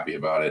super happy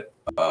about it.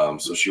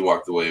 So she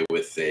walked away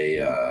with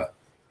a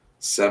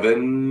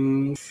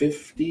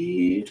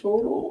 750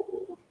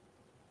 total.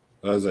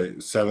 That was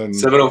like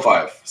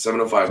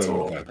 705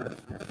 total.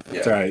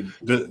 Yeah. Sorry,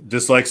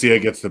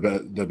 dyslexia gets the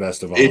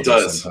best of all. It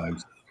does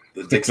sometimes.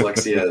 The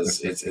dyslexia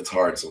is it's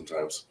hard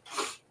sometimes.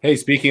 Hey,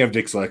 speaking of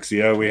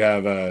dyslexia, we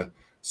have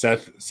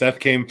Seth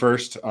came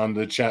first on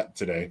the chat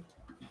today.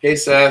 Hey,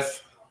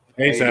 Seth.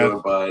 Hey, How Seth. you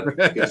doing, bud?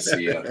 Good to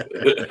see you.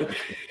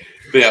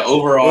 But yeah,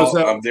 overall,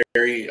 I'm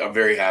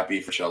very happy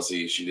for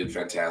Chelsea. She did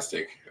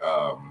fantastic.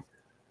 I'm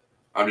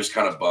just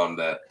kind of bummed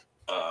that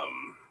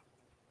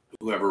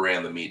whoever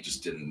ran the meet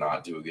just did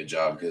not do a good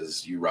job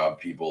because you robbed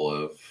people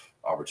of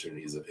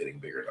opportunities of hitting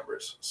bigger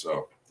numbers.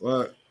 So,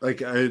 well,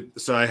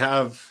 I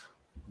have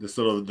this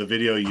the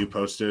video you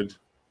posted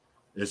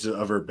is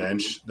of her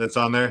bench that's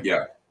on there.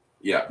 Yeah.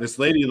 This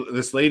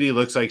lady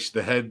looks like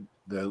the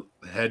the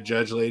head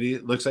judge lady,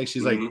 it looks like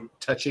she's like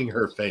touching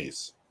her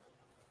face.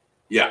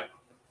 Yeah.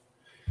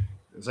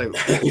 It's like,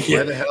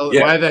 why the hell?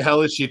 Why the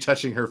hell is she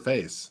touching her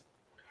face?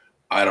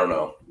 I don't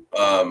know.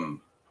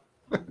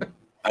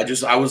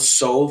 I was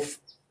so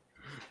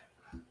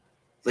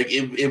like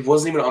it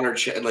wasn't even on her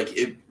chest. Like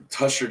it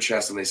touched her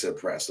chest and they said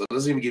press. So it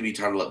doesn't even give you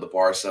time to let the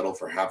bar settle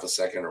for half a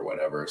second or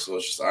whatever. So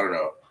it's just, I don't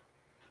know.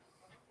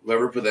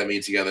 Whoever put that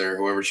meet together,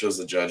 whoever chose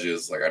the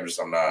judges, like I'm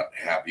not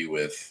happy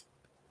with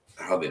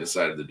how they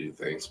decided to do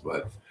things.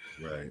 But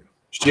right,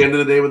 she ended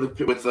the day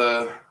with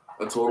a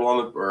total on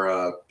the, or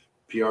a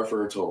PR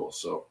for her total.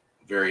 So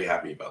very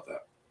happy about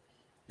that.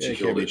 She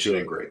killed it. She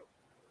did great.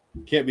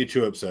 Can't be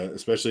too upset,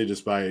 especially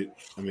despite,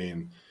 I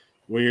mean,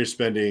 when you're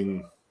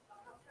spending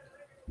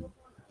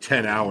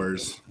 10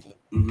 hours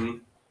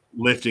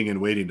lifting and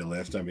waiting to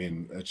lift, I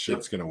mean, that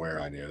shit's going to wear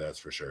on you. That's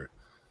for sure.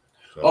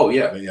 So,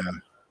 yeah. But yeah.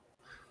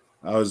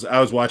 I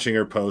was watching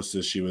her post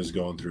as she was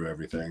going through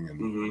everything.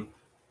 And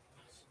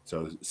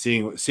so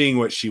seeing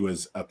what she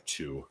was up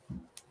to.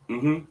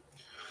 So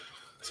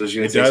she's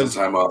going to take some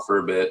time off for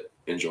a bit,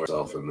 enjoy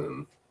herself, and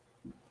then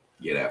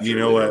get after it.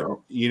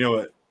 You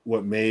know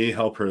what may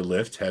help her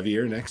lift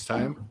heavier next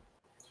time?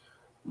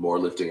 More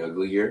Lifting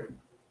Ugly gear?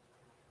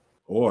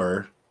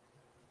 Or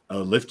a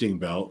lifting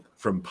belt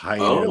from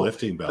Pioneer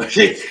Lifting Belt.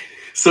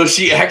 So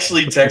she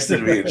actually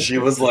texted me and she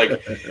was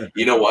like,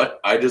 you know what?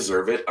 I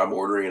deserve it. I'm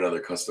ordering another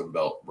custom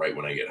belt right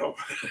when I get home.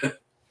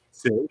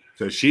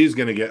 So she's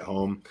going to get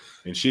home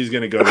and she's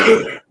going to go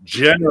to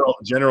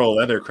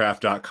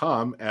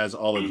generalleathercraft.com, as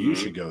all of you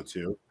should go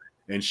to,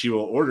 and she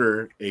will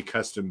order a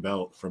custom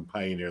belt from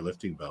Pioneer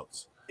Lifting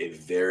Belts. A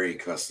very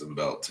custom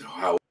belt to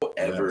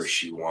however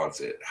she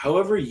wants it.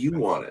 However you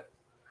want it.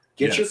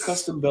 Get your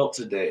custom belt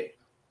today.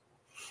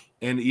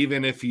 And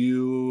even if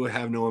you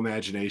have no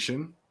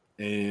imagination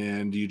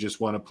and you just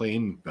want a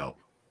plain belt,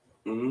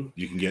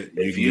 you can get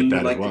that as well. If you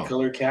like the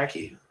color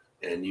khaki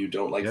and you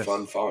don't like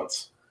fun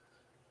fonts,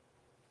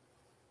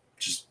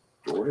 just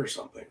order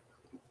something.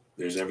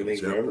 There's everything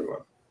for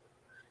everyone.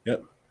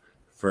 Yep.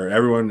 For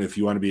everyone, if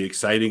you want to be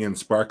exciting and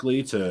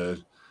sparkly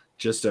to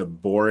just a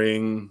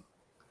boring,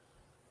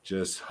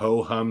 just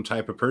ho-hum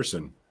type of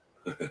person,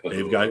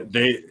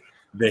 they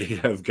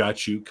have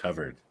got you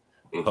covered.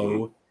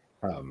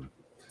 Ho-hum.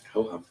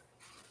 Ho-hum.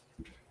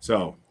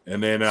 So,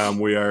 and then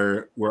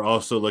we're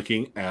also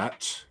looking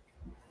at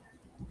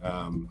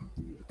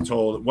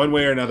told one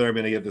way or another I'm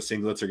going to get the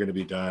singlets are going to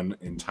be done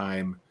in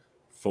time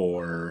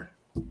for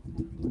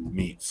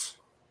meets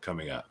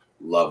coming up.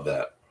 Love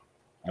that.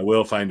 I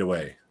will find a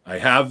way. I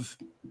have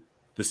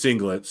the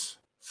singlets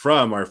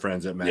from our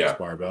friends at Max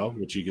Barbell,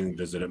 which you can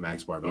visit at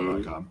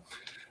maxbarbell.com.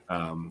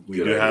 We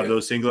do have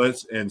those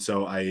singlets, and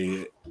so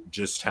I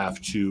just have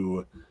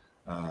to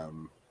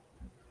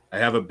I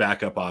have a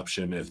backup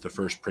option if the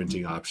first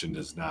printing option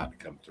does not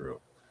come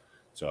through.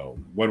 So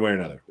one way or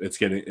another, it's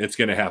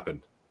gonna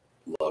happen.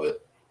 Love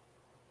it.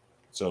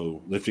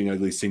 So Lifting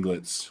Ugly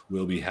singlets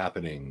will be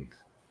happening.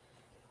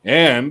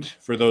 And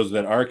for those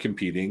that are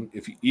competing,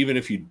 even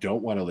if you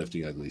don't want a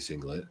Lifting Ugly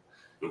singlet,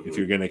 if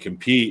you're going to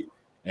compete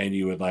and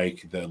you would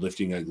like the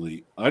Lifting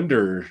Ugly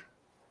under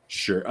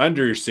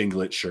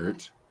singlet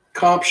shirt,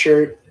 comp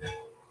shirt,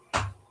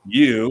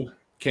 you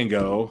can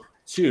go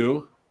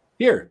to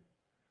here,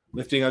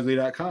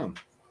 liftingugly.com,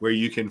 where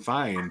you can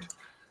find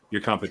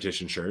your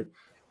competition shirt,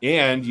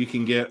 and you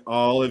can get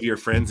all of your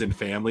friends and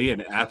family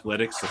an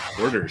athletic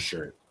supporters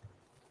shirt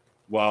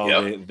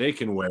while they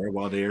can wear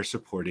while they are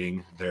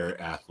supporting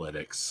their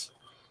athletics.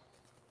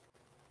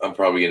 I'm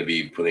probably going to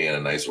be putting in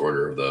a nice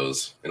order of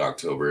those in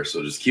October,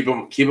 so just keep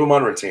them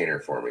on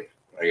retainer for me.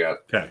 I got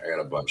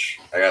a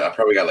bunch. I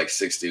probably got like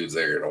 6 dudes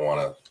there to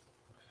want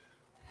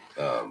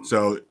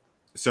to.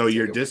 So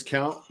your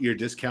discount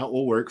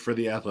will work for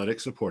the athletic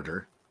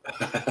supporter.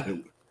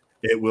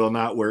 It will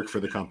not work for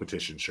the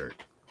competition shirt.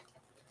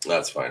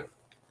 That's fine,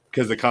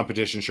 because the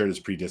competition shirt is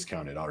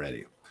pre-discounted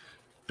already.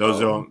 Those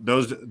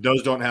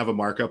don't have a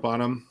markup on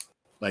them.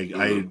 Like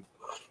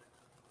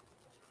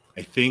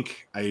I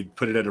think I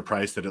put it at a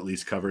price that at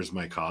least covers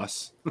my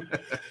costs.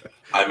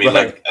 I mean,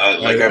 like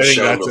I've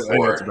shown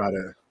before. That's about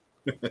it.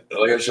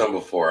 Like I've shown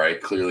before, I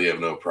clearly have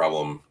no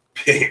problem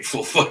paying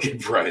full fucking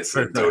price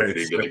and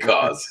donating to the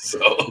cause. So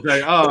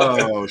like,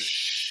 oh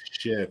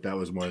shit, that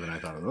was more than I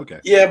thought. Okay.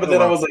 Yeah, but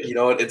then I was like, you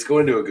know what? It's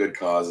going to a good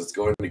cause. It's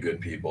going to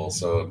good people.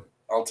 So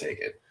I'll take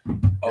it.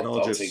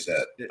 I'll take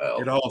that.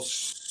 It all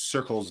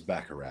circles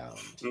back around.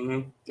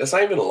 Mm-hmm. That's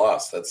not even a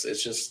loss.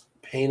 It's just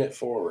paying it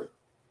forward.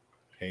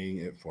 Paying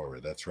it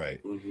forward. That's right.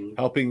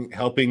 Mm-hmm.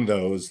 Helping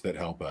those that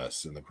help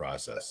us in the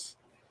process.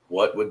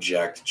 What would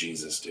Jack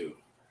Jesus do?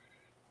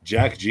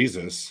 Jack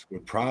Jesus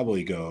would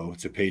probably go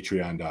to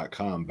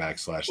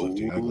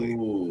patreon.com/liftingugly.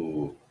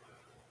 Ooh.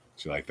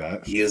 Do you like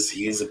that? He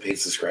is a paid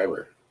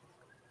subscriber.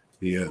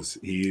 He is.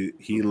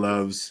 He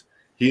loves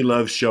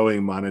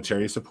showing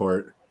monetary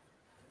support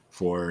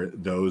for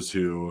those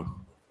who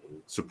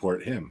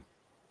support him.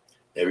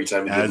 Every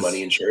time he gives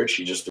money in church,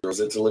 he just throws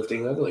it to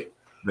Lifting Ugly.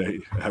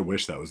 I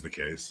wish that was the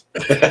case.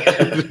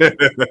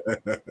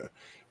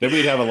 Then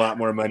we'd have a lot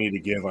more money to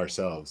give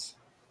ourselves.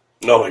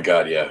 Oh my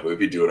God, yeah, we'd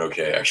be doing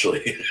okay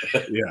actually.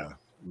 Yeah,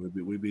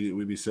 we'd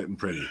be sitting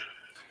pretty.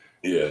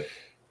 Yeah.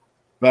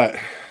 But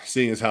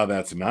seeing as how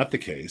that's not the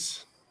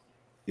case,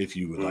 if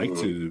you would like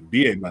to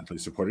be a monthly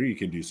supporter, you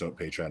can do so at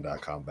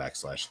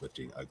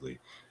patreon.com/liftingugly.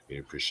 We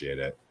appreciate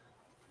it.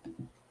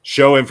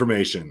 Show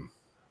information.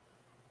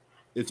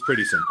 It's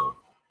pretty simple.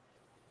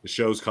 The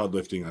show's called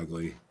Lifting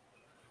Ugly.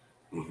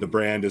 The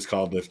brand is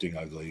called Lifting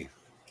Ugly.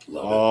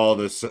 All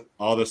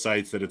the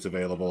sites that it's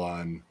available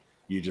on,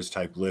 you just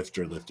type Lift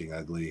or Lifting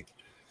Ugly.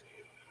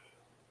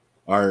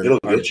 Our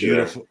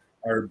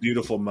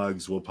beautiful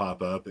mugs will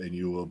pop up, and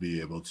you will be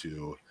able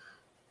to,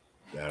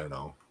 I don't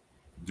know,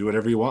 do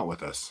whatever you want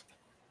with us.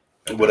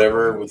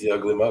 Whatever with the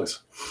ugly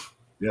mugs.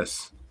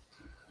 Yes.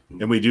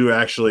 And we do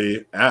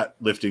actually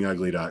at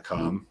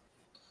liftingugly.com.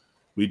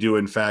 We do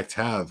in fact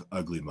have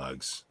ugly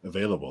mugs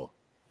available.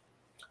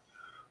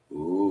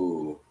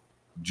 Ooh.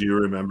 Do you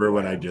remember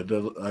when I did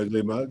the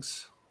ugly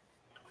mugs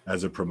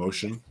as a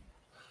promotion?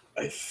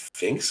 I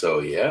think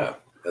so, yeah.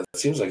 That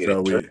seems like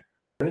an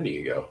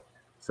eternity ago.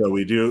 So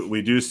we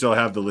do still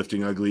have the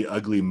Lifting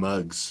Ugly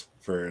mugs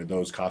for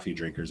those coffee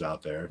drinkers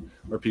out there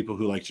or people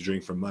who like to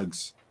drink from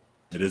mugs.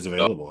 It is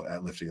available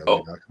at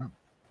liftingugly.com.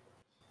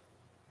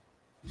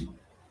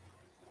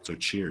 So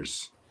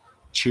cheers.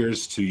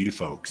 Cheers to you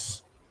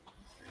folks.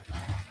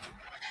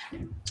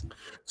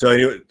 So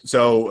anyway,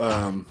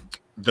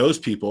 those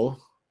people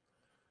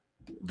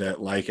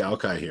that like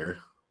Alki here,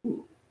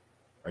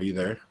 are you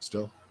there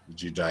still?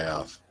 Did you die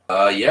off?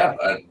 Yeah.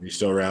 Are you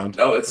still around?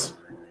 No,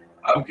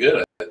 I'm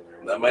good.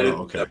 That might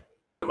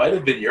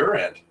have been your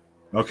end.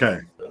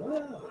 Okay.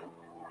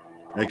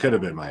 It could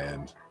have been my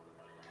end.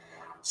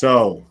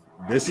 So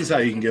this is how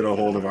you can get a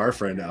hold of our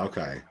friend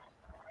Alki.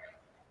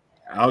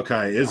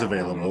 Alki is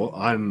available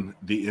on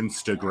the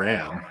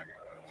Instagram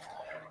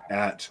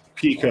at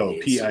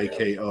Piko,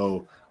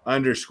 Piko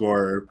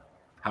 _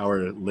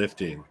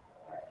 powerlifting.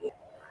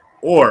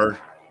 Or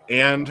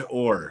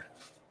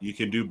you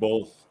can do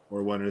both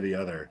or one or the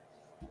other.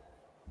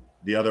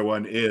 The other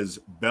one is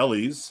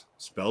bellies,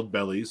 spelled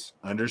bellies,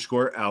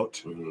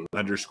 _out,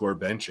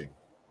 _benching.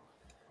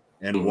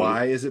 And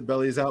why is it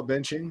bellies out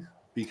benching?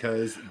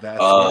 Because that's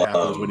what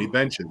happens when he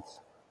benches.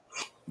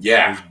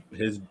 Yeah.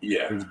 His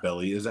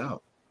belly is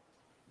out.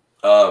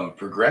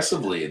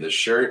 Progressively, the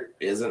shirt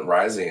isn't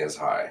rising as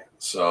high.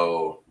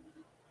 So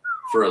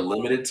for a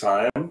limited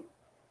time,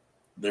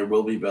 there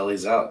will be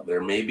bellies out.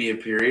 There may be a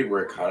period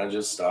where it kind of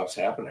just stops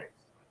happening.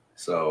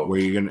 So where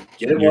you're gonna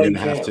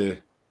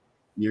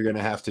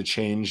have to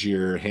change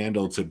your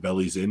handle to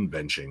bellies in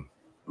benching.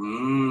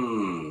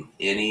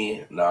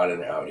 Innie, not an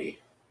outie.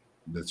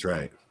 That's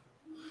right.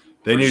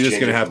 Then you're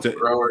just gonna have to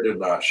thrower to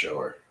not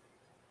shower.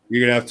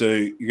 You're gonna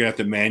have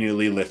to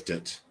manually lift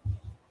it.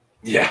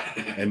 Yeah.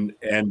 And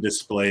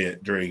display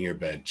it during your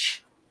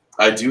bench.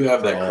 I do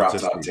have that crop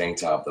top tank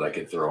top that I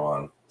could throw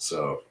on.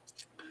 So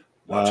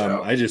watch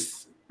out.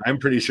 I'm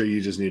pretty sure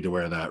you just need to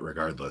wear that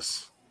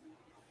regardless.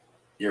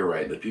 You're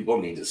right. The people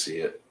need to see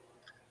it.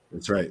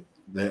 That's right.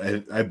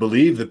 I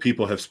believe the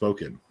people have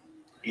spoken.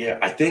 Yeah,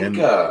 I think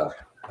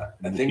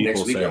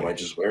next week I might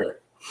just wear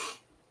it.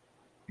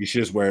 You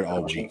should just wear it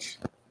all week.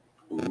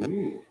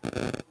 Ooh.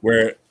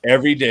 Wear it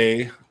every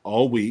day,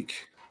 all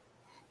week,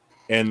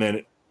 and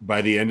then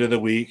by the end of the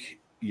week,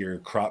 your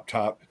crop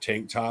top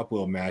tank top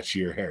will match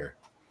your hair,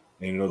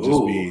 and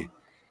it'll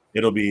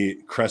be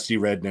crusty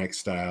redneck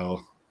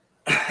style.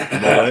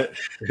 Mullet.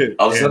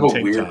 I'll just have a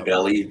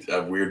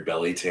weird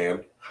belly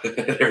tan.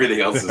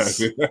 Everything else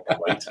is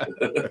white.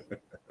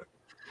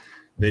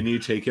 Then you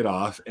take it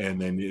off,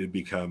 and then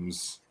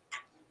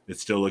it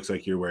still looks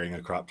like you're wearing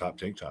a crop top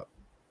tank top.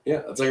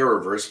 Yeah, it's like a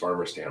reverse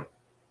farmer's tan.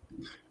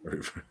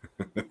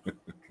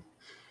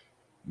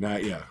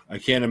 I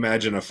can't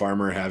imagine a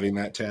farmer having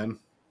that tan.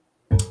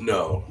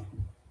 No.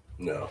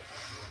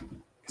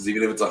 Because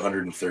even if it's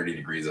 130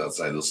 degrees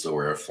outside, they'll still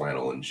wear a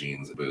flannel and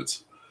jeans and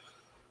boots.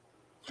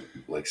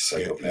 Like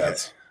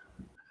psychopaths.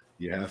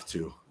 You have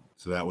to.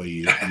 So that way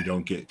you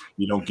don't get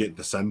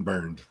the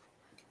sunburned.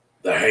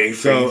 The hay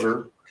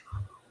fever.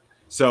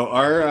 So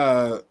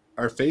our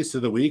face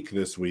of the week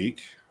this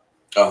week.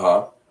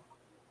 I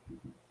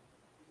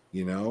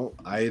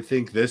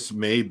think this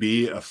may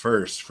be a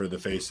first for the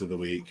face of the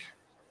week.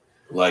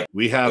 Like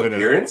we have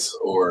appearance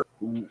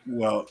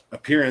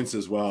appearance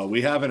as well.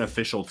 We have an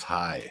official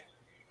tie.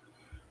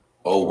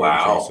 Oh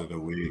wow! Face of the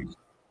week.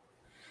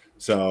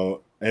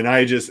 So and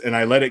I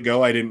let it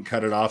go. I didn't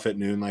cut it off at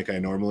noon like I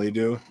normally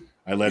do.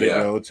 I let it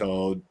go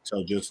till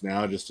just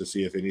now, just to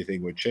see if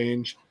anything would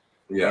change.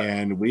 Yeah,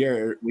 and we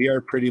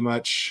are pretty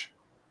much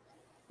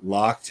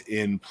locked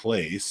in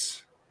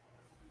place.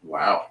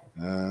 Wow.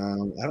 I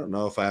don't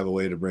know if I have a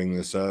way to bring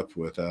this up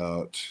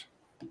without.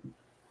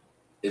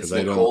 It's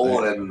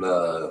Nicole and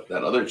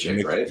that other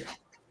chick, right?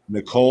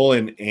 Nicole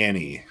and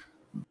Annie.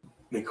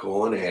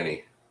 Nicole and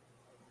Annie.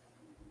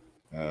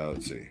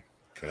 Let's see.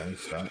 Can I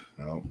stop?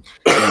 No.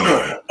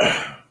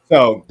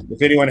 So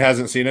if anyone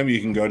hasn't seen them,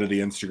 you can go to the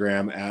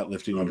Instagram at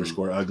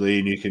lifting_ugly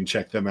and you can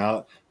check them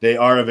out. They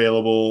are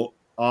available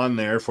on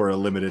there for a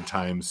limited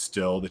time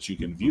still that you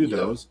can view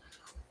those.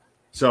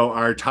 So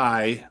our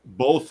tie,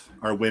 both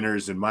are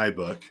winners in my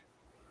book.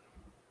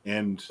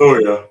 And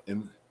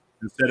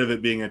instead of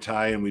it being a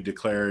tie and we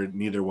declare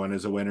neither one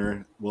as a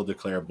winner, we'll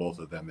declare both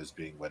of them as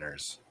being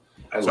winners.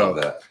 I love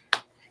that.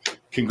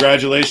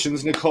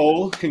 Congratulations,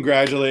 Nicole.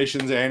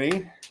 Congratulations,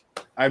 Annie.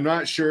 I'm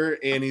not sure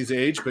Annie's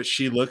age, but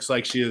she looks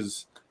like she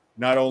is.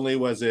 Not only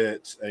was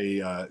it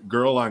a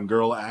girl on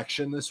girl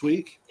action this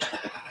week,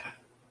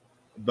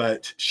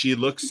 but she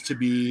looks to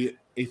be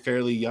a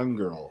fairly young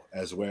girl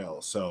as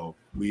well. So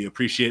we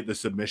appreciate the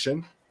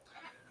submission.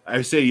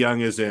 I say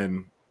young as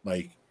in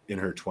like in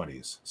her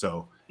 20s.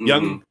 So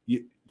young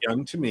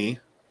to me.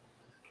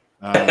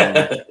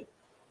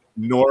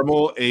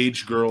 Normal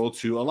age girl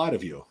to a lot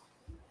of you.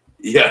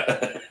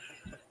 Yeah.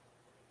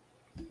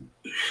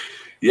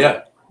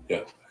 Yeah.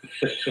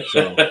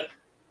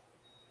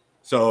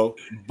 So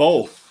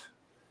both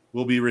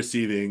will be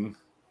receiving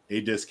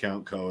a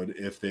discount code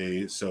if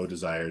they so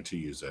desire to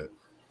use it.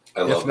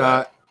 If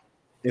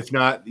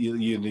not,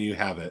 you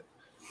have it.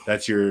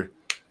 That's you'll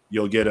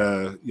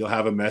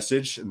have a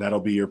message and that'll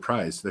be your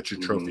prize. That's your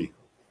trophy.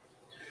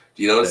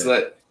 Do you notice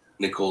that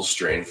Nicole's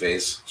strain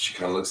face? She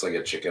kind of looks like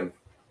a chicken.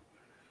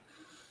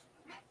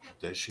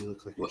 Does she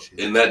look like a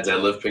chicken? In that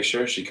deadlift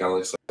picture, she kind of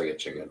looks like a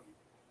chicken.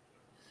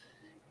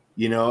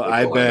 You know, Nicole,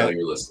 I bet I know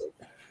you're listening.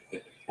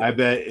 I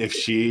bet if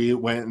she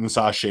went and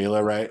saw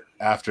Shayla right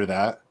after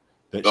that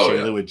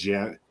Shayla would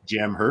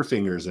jam her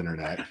fingers in her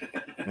neck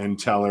and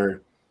tell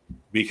her,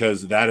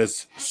 because that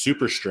is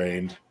super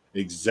strained,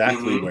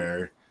 exactly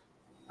where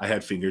I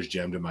had fingers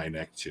jammed in my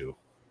neck too.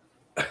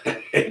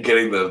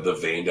 Getting the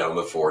vein down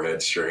the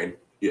forehead strain.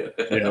 Yeah.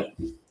 Yep.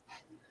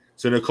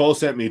 So Nicole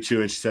sent me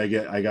two, and she said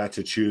I got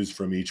to choose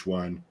from each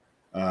one.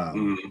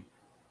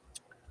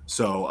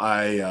 So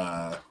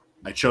I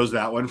chose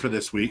that one for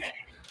this week,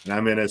 and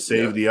I'm going to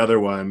save the other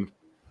one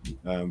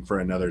for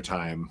another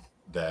time.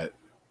 That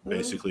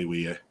basically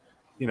we,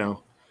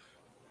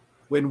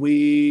 when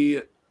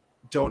we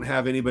don't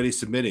have anybody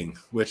submitting,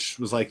 which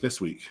was like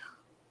this week.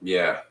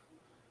 Yeah.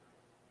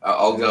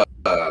 I'll go.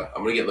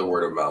 I'm going to get the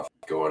word of mouth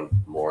going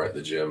more at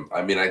the gym.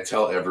 I mean, I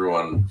tell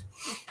everyone,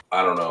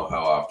 I don't know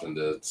how often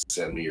to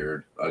send me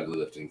your ugly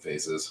lifting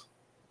faces.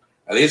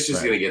 I think it's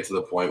just going to get to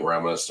the point where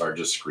I'm going to start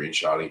just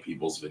screenshotting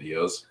people's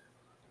videos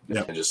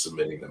and just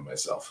submitting them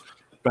myself.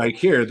 Like,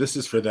 here, this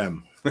is for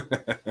them.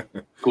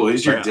 Cool.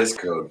 Here's your disc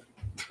code.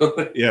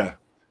 Yeah.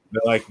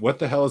 They're like, what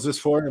the hell is this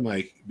for? I'm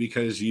like,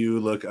 because you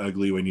look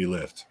ugly when you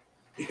lift.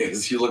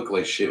 Because you look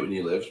like shit when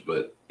you lift,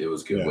 but it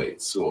was good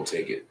weight, so we'll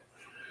take it.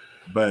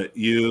 But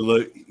you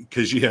look,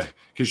 because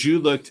you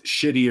looked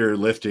shittier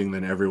lifting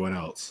than everyone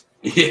else.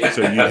 Yeah.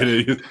 So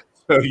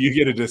you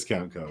get a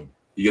discount code.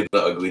 You get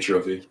the ugly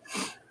trophy.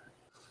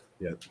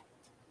 Yeah.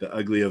 The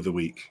ugly of the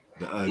week.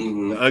 The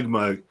Ugg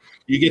mug.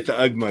 You get the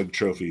Ugg mug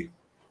trophy.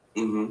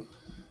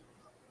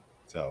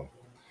 So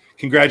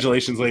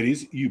congratulations,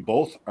 ladies. You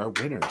both are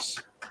winners.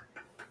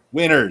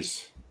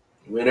 Winners.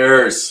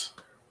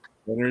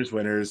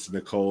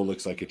 Nicole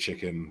looks like a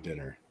chicken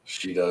dinner.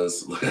 She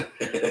does.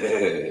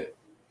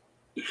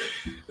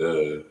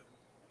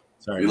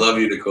 Sorry. We love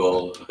you,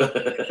 Nicole.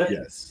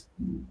 Yes.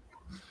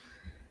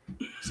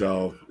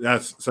 So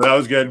that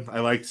was good.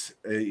 I liked,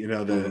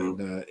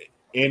 the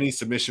Annie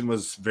submission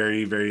was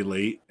very, very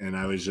late, and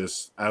I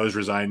was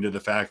resigned to the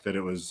fact that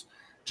it was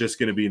just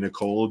going to be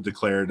Nicole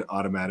declared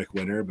automatic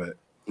winner. But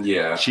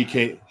she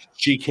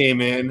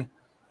came in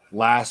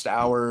last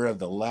hour of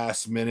the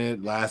last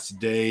minute, last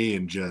day,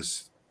 and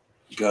just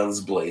guns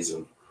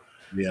blazing.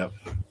 Yep.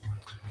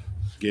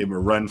 Gave him a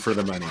run for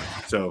the money.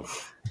 So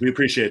we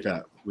appreciate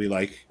that. We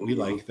like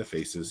the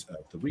faces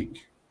of the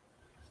week.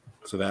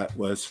 So that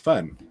was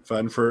fun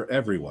for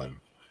everyone.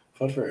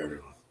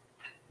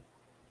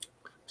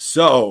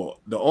 So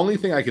the only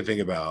thing I could think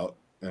about,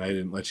 and I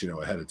didn't let you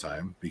know ahead of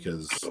time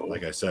because,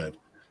 like I said,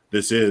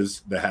 this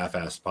is the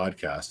half-assed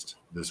podcast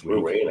this week.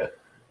 We're weighing it.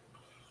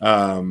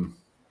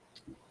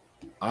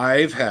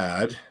 I've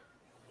had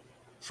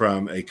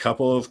from a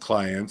couple of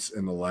clients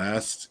in the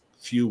last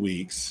few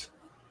weeks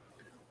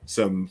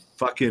some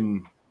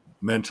fucking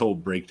mental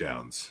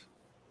breakdowns.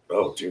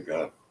 Oh, dear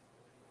God.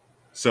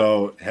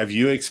 So have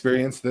you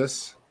experienced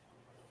this?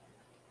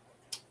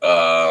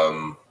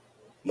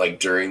 Like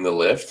during the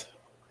lift?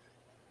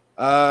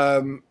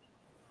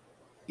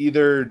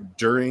 Either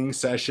during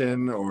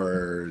session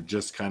or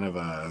just kind of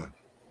a,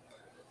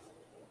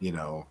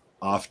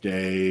 off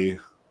day,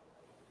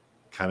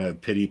 kind of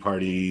pity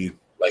party.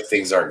 Like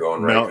things aren't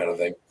going right kind of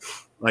thing.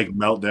 Like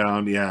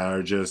meltdown, yeah,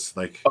 or just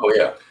like... Oh,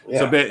 yeah.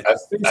 So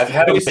I've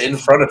had them in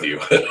front of you.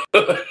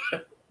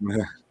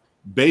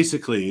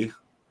 Basically,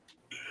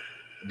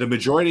 the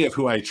majority of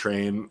who I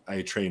train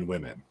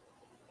women.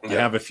 I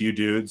have a few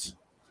dudes.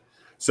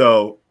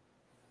 So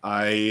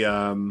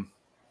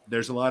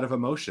there's a lot of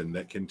emotion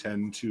that can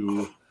tend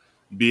to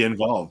be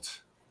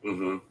involved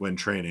when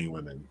training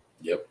women.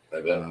 Yep,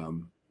 I bet.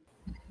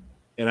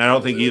 And I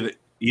don't think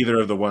either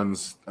of the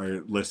ones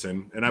are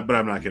listen, but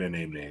I'm not going to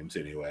name names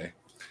anyway.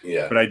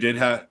 Yeah. But I did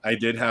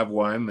have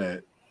one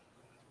that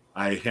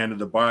I handed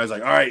the bar. I was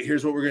like, all right,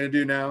 here's what we're going to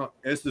do now.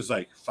 This is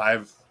like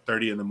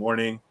 5:30 in the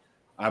morning.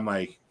 I'm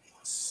like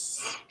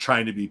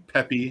trying to be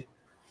peppy.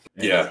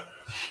 Yeah.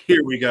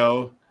 Here we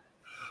go.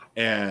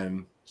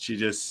 And she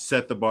just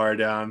set the bar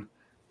down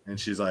and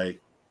she's like,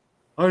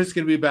 oh, it's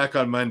going to be back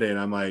on Monday. And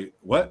I'm like,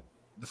 what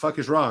the fuck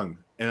is wrong?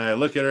 And I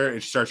look at her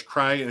and she starts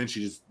crying and then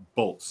she just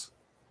bolts.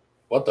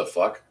 What the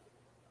fuck?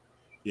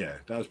 Yeah,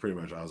 that was pretty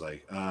much. I was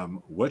like,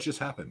 what just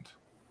happened?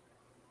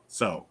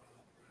 So,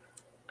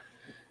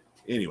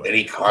 anyway,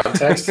 any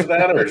context to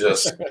that, or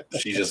just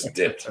she just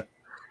dipped?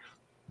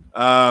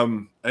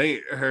 I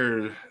think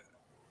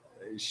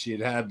she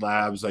had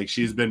labs. Like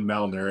she's been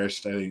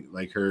malnourished. I think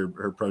like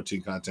her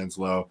protein content's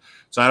low.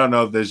 So I don't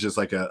know if there's just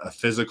like a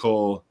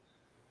physical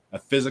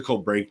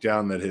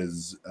breakdown that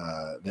has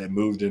that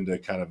moved into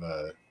kind of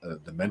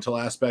the mental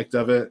aspect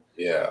of it.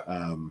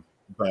 Yeah.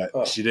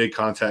 But she did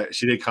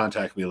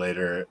contact me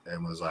later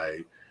and was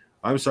like,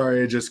 I'm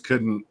sorry, I just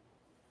couldn't,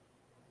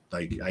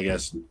 like, I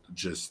guess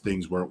just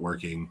things weren't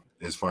working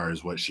as far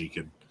as what she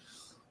could,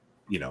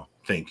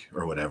 think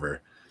or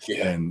whatever.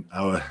 Yeah.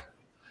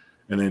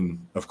 And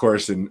then of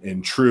course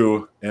in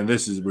true, and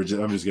this is,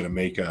 I'm just going to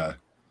make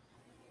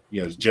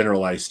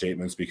generalized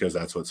statements because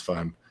that's what's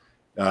fun.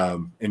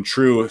 In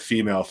true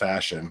female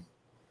fashion,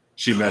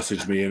 she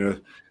messaged me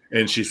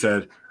and she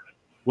said,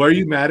 well, are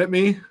you mad at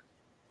me?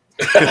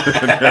 Did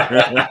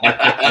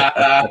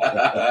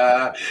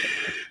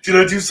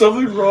I do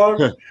something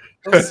wrong?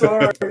 I'm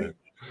sorry.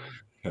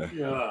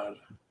 God.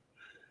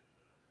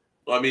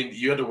 Well, I mean,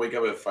 you had to wake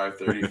up at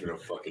 5:30 for no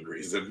fucking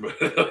reason,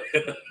 but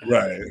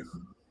right.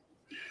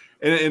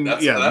 And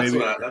that's maybe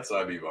that's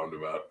what I'd be bummed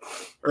about.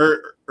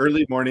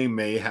 Early morning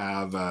may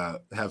have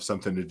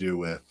something to do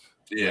with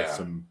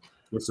some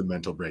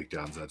mental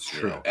breakdowns. That's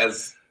true.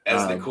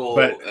 As Nicole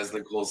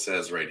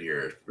says right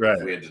here, right.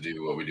 If we had to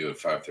do what we do at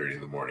 5:30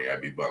 in the morning,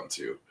 I'd be bummed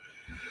too.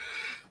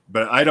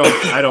 But I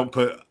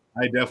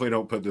definitely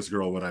don't put this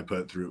girl what I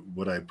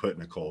put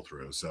Nicole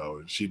through.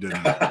 So she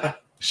doesn't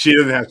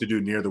have to do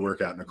near the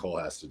workout Nicole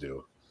has to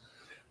do.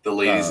 The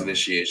ladies'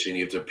 initiation,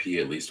 you have to pee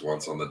at least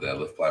once on the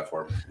deadlift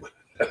platform.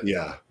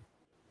 Yeah.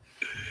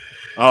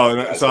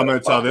 Oh, so I'm going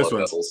to tell this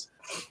one.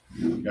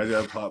 You guys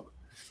got to pop.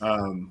 So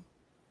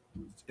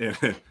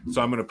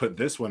I'm going to put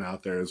this one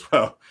out there as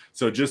well.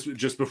 So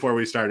just before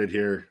we started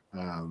here,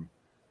 I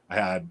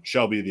had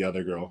Shelby, the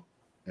other girl,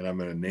 and I'm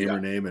going to name her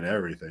name and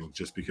everything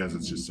just because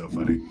it's just so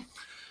funny.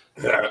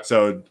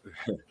 So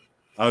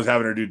I was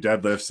having her do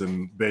deadlifts,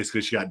 and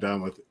basically she got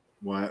done with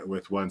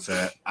one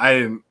set. I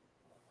didn't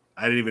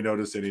even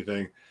notice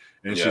anything,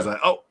 and she's like,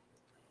 "Oh."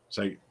 It's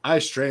like, I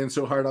strained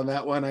so hard on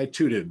that one, I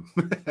tooted.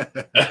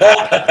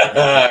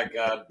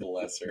 God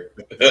bless her.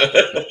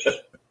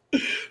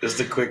 Just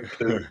a quick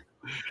poop.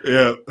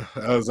 Yeah.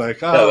 I was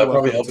like, oh, that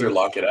probably helped her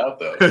lock it out,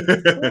 though.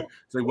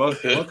 It's like,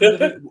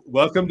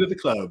 welcome to the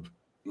club.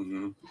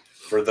 Mm-hmm.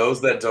 For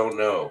those that don't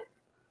know,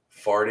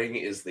 farting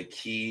is the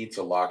key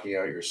to locking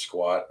out your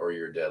squat or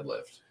your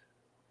deadlift.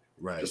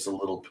 Right. Just a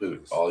little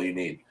poop, all you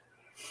need.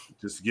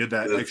 Just get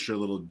that extra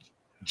little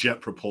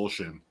jet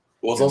propulsion.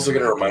 Well, it's also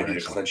going to remind you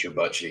to clench your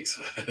butt cheeks.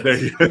 There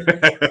you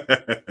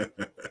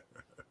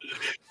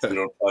So you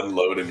don't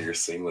unload into your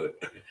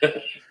singlet.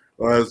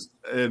 Well,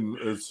 and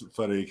it's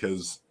funny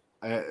because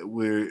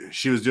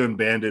she was doing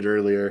banded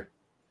earlier.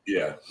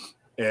 Yeah.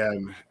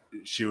 And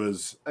she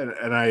was,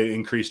 and I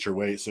increased her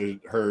weight. So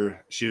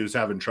she was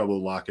having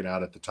trouble locking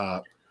out at the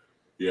top.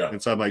 Yeah.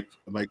 And so I'm like,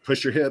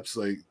 push your hips,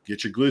 like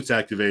get your glutes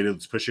activated.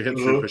 Let's push your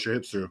hips through, push your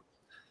hips through.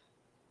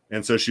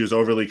 And so she was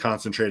overly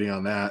concentrating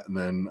on that. And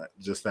then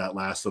just that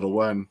last little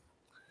one.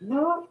 Did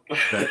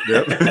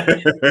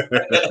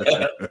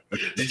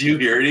you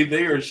hear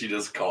anything, or she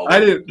just called? I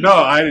didn't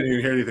even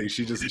hear anything.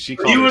 She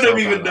called. You wouldn't have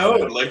even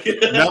known. Like,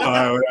 no,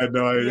 I had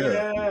no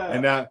idea. Yeah.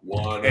 And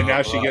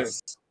now she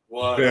gets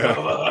one of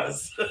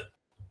us.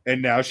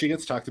 And now she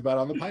gets talked about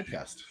on the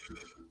podcast.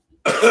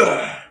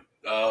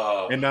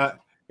 Oh.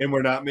 And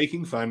we're not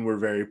making fun. We're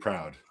very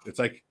proud. It's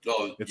like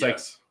like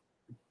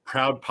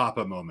proud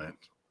papa moment.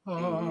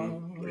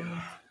 Mm-hmm.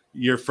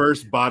 Your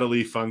first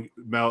bodily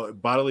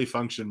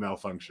function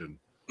malfunction.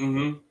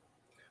 Mm-hmm.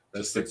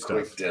 That's just a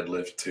quick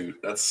deadlift toot.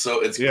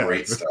 It's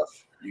great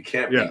stuff. You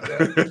can't beat Yeah.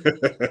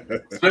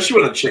 that. Especially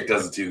when a chick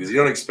does it too, because you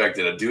don't expect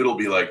it. A dude will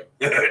be like,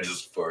 I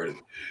just farted.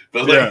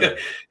 But like,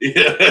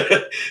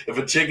 if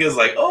a chick is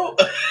like, oh,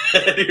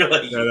 you're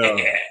like,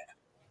 yeah.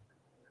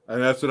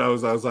 And that's what I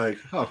was like,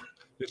 oh,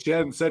 if she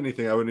hadn't said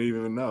anything, I wouldn't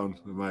even known.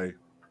 I'm like,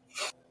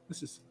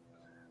 this is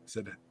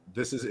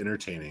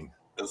entertaining.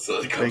 And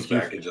so it comes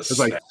back and just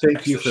like,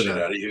 thank you for shit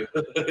that. Out of you.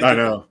 I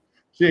know.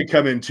 She didn't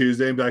come in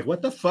Tuesday and be like,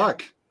 what the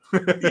fuck?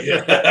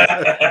 Yeah.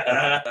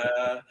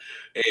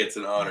 Hey, it's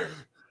an honor.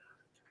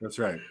 That's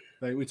right.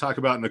 Like, we talk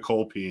about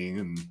Nicole peeing,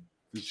 and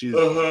she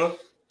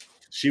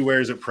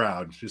wears it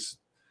proud. Just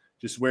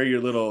wear your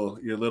little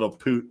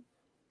poot.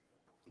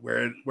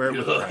 Wear it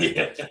with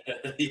pride.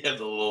 Yeah,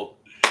 the little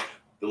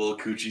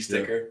coochie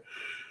sticker.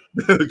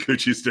 The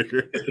Gucci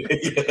sticker.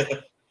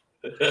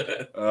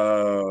 Yeah.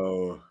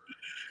 Oh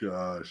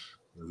gosh.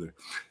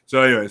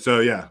 So anyway,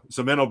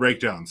 so mental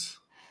breakdowns.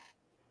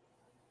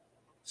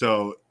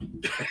 So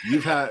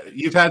you've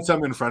had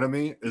some in front of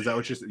me. Is that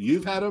what you said?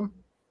 You've had them?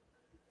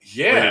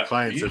 Yeah.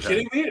 Are you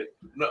kidding me?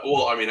 No,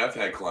 well, I mean, I've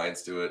had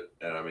clients do it,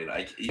 and I mean,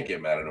 you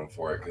get mad at them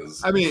for it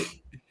because I mean,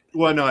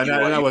 well, no, and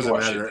I wasn't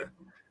mad at it.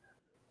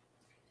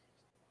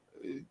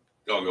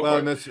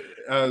 And that's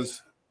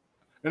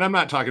and I'm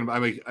not talking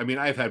about. I mean,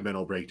 I've had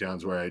mental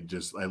breakdowns where I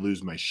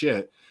lose my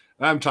shit.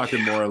 I'm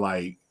talking more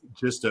like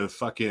just a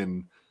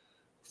fucking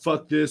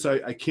fuck this.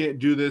 I can't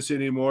do this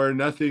anymore.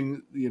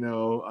 Nothing.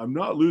 I'm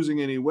not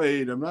losing any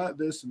weight. I'm not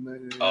this and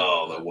that.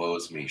 Oh, the woe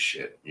is me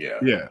shit. Yeah.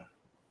 Yeah.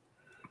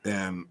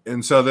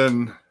 And so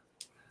then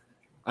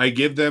I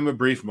give them a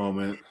brief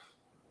moment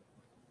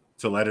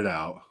to let it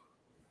out.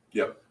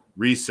 Yep.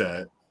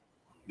 Reset.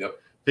 Yep.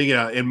 Figure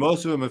out, and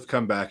most of them have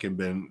come back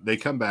they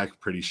come back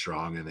pretty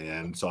strong in the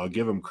end. So I'll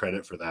give them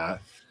credit for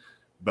that.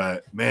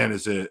 But man,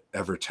 is it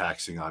ever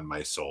taxing on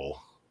my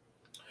soul?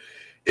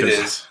 It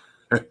is.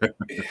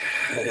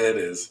 It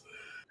is.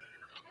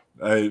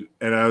 I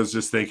was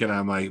just thinking,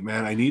 I'm like,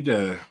 man, I need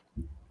to.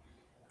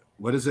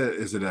 What is it?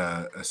 Is it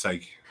a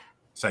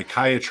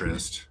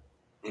psychiatrist?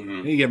 Mm-hmm.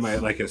 I need to get my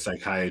a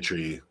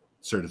psychiatry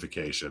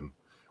certification,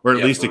 or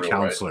at least a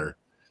counselor, right.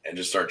 And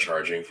just start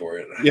charging for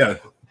it. Yeah,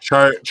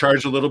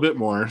 charge a little bit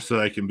more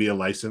so I can be a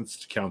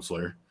licensed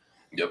counselor,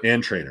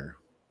 and trainer.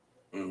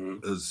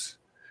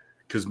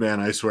 Because man,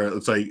 I swear,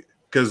 it's like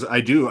because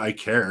I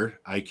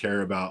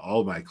care about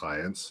all my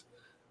clients.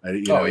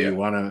 You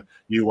want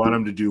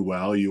them to do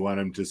well, you want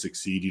them to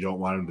succeed, you don't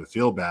want them to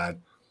feel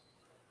bad.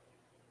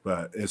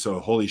 And so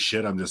holy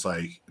shit, I'm just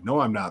like, no,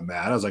 I'm not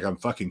mad. I was like, I'm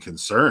fucking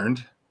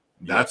concerned.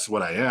 That's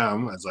what I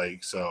am. I was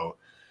like, so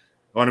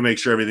I want to make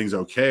sure everything's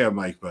okay. I'm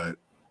like, but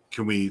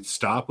can we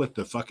stop with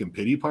the fucking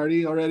pity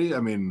party already?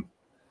 I mean,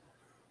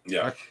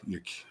 fuck,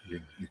 you're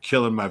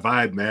killing my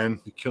vibe, man.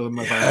 You're killing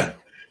my vibe.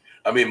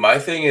 I mean, my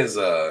thing is,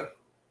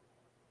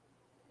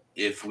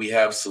 if we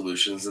have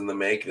solutions in the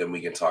make, then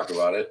we can talk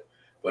about it.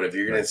 But if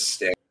you're going to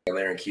stand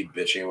there and keep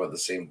bitching about the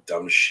same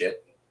dumb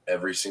shit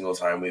every single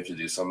time we have to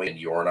do something and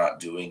you're not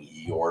doing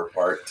your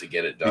part to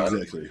get it done,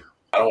 exactly.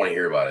 I don't want to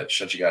hear about it.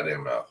 Shut your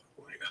goddamn mouth.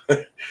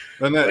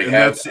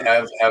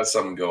 Have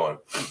something going.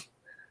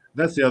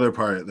 That's the other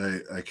part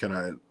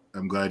that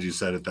I'm glad you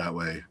said it that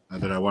way,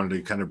 that I wanted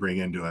to kind of bring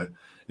into it.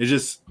 It's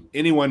just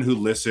anyone who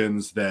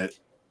listens that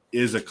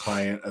is a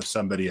client of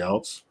somebody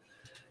else.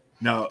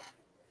 Now,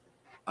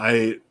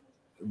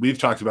 we've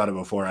talked about it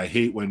before. I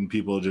hate when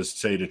people just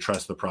say to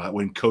trust the process,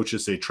 when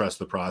coaches say trust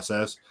the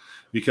process,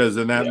 because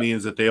then that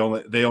means that they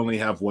only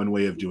have one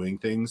way of doing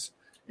things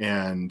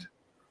and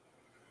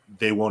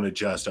they won't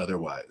adjust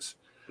otherwise.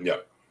 Yeah.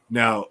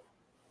 Now,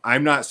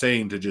 I'm not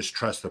saying to just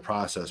trust the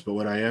process, but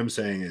what I am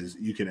saying is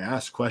you can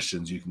ask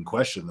questions, you can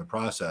question the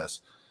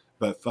process,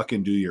 but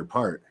fucking do your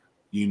part.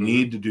 You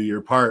need to do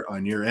your part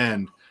on your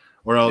end,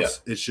 or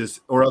else it's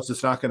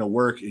not going to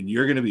work and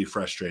you're going to be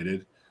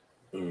frustrated.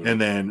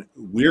 And then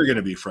we're going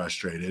to be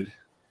frustrated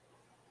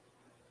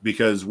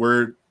because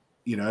we're,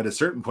 at a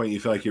certain point,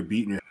 you feel like you're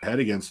beating your head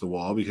against the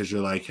wall because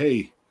you're like,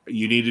 hey,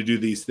 you need to do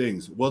these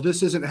things. Well,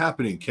 this isn't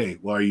happening. Okay.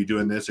 Well, are you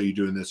doing this? Are you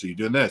doing this? Are you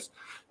doing this?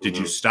 Did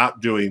you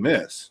stop doing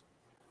this?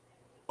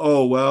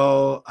 Oh,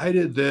 well, I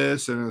did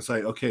this. And it's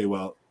like, okay,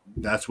 well,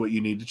 that's what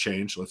you need to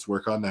change. Let's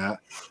work on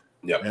that.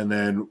 Yeah. And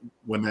then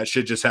when that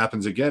shit just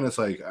happens again, it's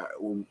like,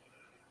 well,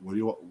 what do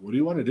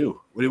you want to do?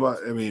 What do you want?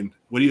 I mean,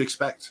 what do you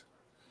expect?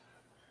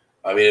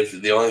 I mean, if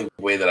the only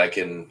way that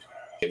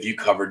if you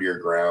covered your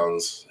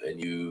grounds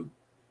and you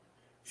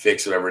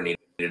fix whatever needed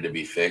to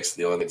be fixed,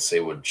 the only thing to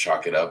say would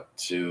chalk it up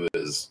to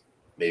is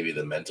maybe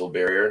the mental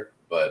barrier.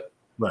 But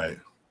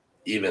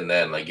even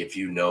then, if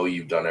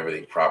you've done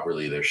everything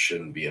properly, there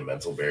shouldn't be a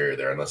mental barrier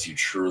there unless you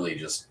truly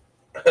just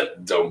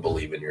don't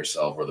believe in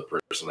yourself or the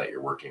person that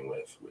you're working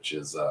with, which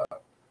is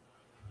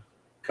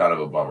kind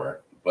of a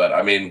bummer. But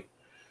I mean,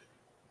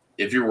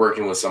 if you're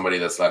working with somebody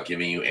that's not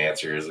giving you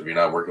answers, if you're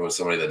not working with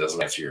somebody that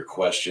doesn't answer your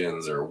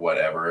questions or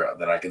whatever,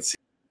 then I can see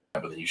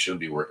that, but then you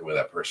shouldn't be working with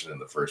that person in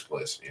the first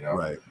place,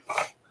 Right.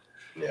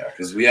 Yeah,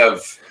 because we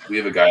have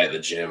a guy at the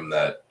gym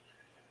that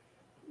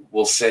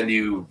will send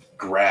you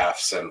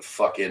graphs and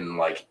fucking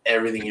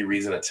everything he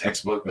reads in a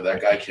textbook, but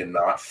that guy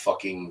cannot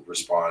fucking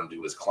respond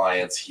to his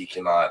clients. He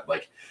cannot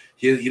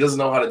he doesn't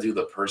know how to do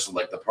the person,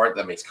 the part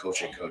that makes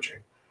coaching.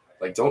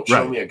 Don't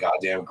show me a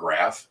goddamn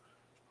graph.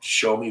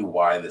 Show me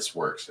why this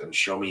works and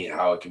show me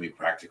how it can be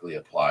practically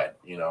applied.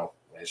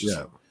 It's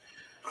just,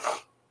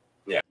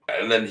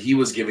 And then he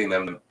was giving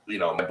them,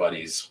 my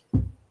buddies,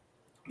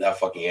 that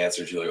fucking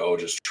answer to oh,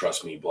 just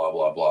trust me, blah,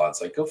 blah, blah.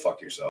 It's like, go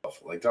fuck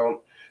yourself.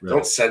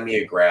 Don't send me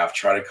a graph,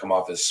 try to come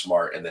off as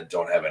smart and then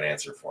don't have an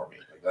answer for me.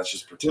 That's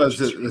just pretentious.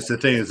 Well, that's the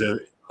thing is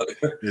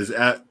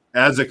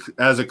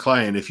as a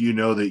client, if you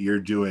know that you're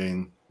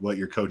doing what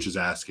your coach is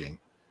asking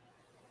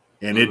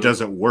and it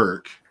doesn't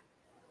work,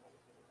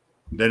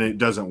 then it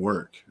doesn't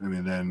work. I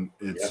mean, then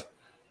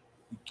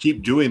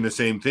keep doing the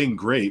same thing,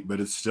 great, but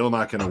it's still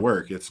not going to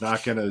work. It's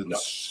not going to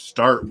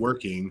start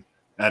working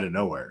out of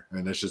nowhere.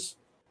 And that's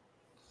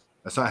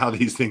not how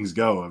these things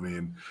go. I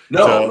mean,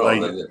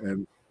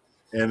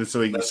 and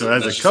so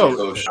as a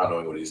coach, not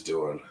knowing what he's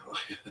doing.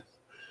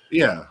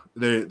 Yeah,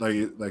 they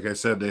like I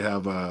said, they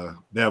have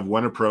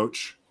one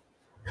approach,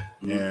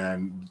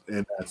 and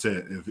that's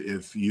it.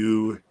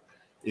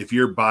 If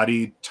your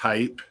body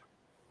type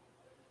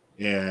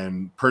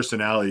and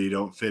personality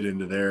don't fit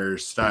into their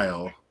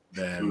style,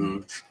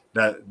 then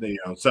that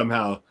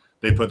somehow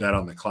they put that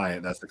on the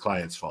client. That's the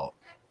client's fault.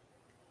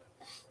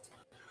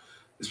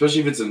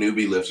 Especially if it's a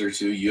newbie lifter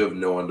too, you have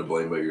no one to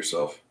blame but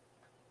yourself.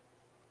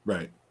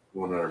 Right.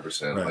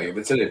 100%. Right. Like if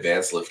it's an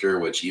advanced lifter,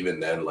 which even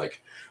then,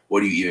 like,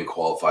 what do you even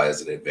qualify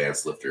as an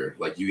advanced lifter?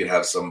 Like you could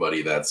have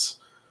somebody that's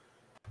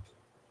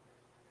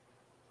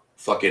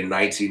fucking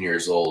 19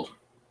 years old,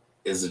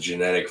 is a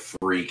genetic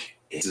freak.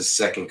 It's his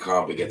second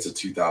comp against a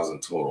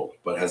 2,000 total,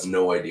 but has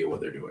no idea what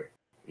they're doing.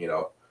 You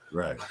know,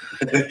 right?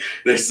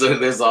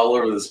 there's all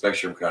over the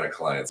spectrum kind of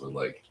clients. But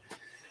like,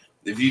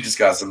 if you just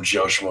got some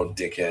Joe Schmo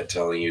dickhead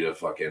telling you to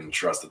fucking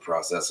trust the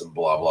process and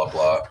blah blah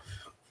blah,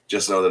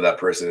 just know that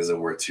person isn't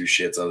worth two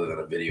shits other than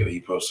a video he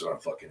posted on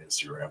fucking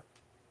Instagram.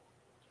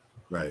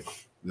 Right.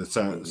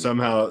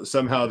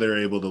 Somehow they're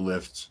able to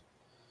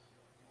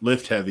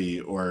lift heavy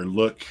or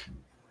look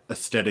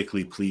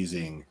aesthetically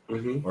pleasing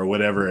or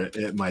whatever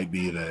it might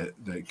be that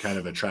kind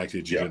of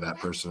attracted you to that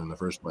person in the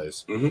first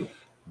place.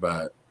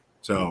 But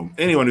so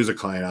anyone who's a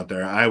client out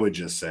there, I would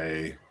just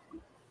say,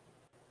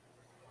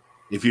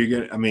 if you're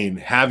gonna, I mean,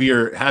 have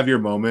your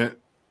moment,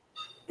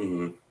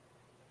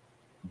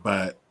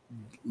 but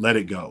let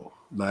it go.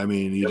 I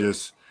mean, you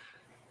just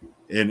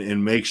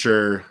and make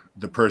sure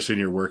the person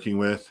you're working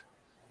with,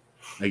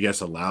 I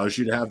guess, allows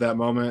you to have that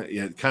moment.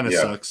 Yeah, it kind of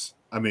sucks.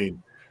 I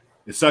mean,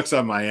 it sucks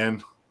on my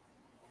end,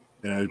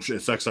 and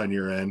it sucks on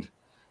your end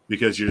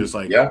because you're just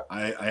like,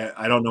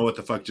 I don't know what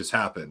the fuck just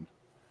happened.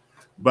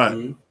 But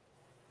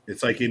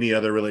it's like any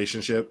other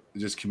relationship.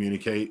 Just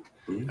communicate.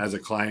 As a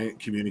client,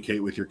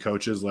 communicate with your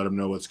coaches. Let them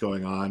know what's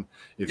going on.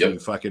 If you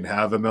fucking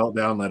have a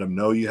meltdown, let them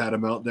know you had a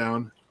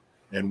meltdown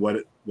and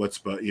what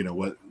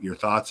your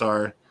thoughts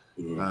are.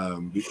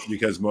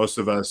 Because most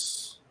of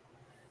us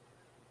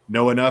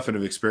know enough and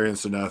have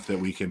experienced enough that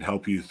we can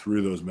help you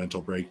through those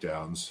mental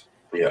breakdowns.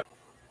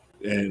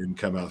 And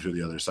come out through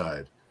the other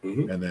side.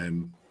 And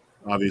then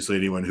obviously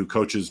anyone who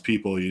coaches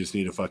people, you just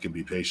need to fucking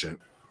be patient.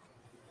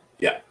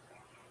 I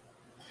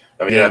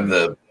mean, you have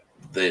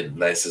the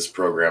nicest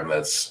program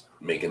that's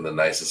making the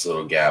nicest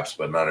little gaps,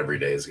 but not every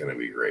day is going to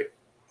be great.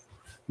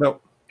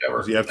 Nope.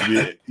 Ever. You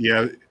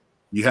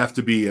have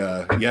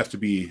to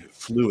be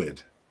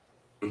fluid,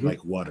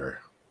 like water.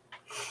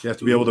 You have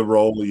to be able to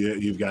roll.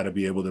 You've got to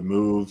be able to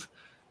move,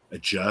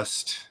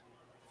 adjust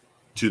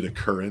to the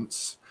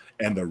currents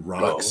and the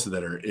rocks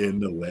that are in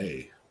the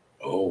way.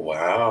 Oh,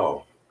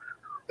 wow.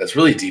 That's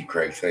really deep,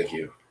 Craig. Thank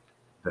you.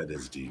 That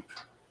is deep.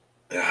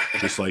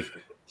 just like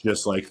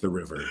the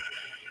river.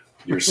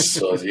 You're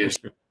such a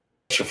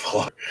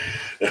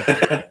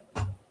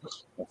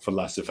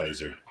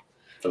philosophizer.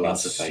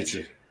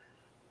 Philosophizer.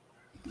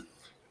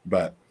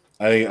 But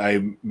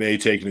I may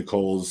take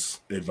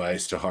Nicole's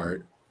advice to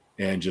heart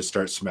and just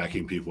start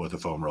smacking people with a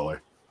foam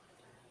roller.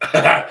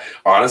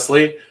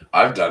 Honestly,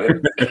 I've done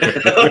it.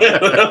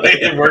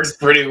 It works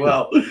pretty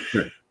well.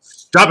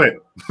 Stop it.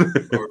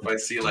 Or if I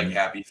see like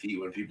happy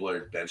feet when people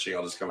are benching,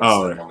 I'll just come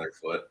and step on their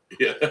foot.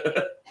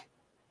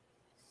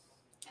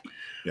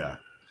 Yeah.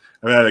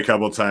 I've had a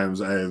couple of times.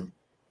 I have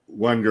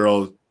one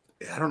girl,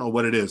 I don't know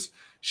what it is.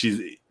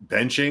 She's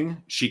benching.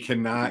 She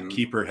cannot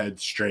keep her head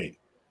straight.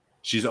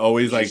 She's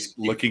always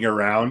looking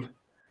around.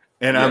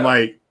 And I'm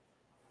like,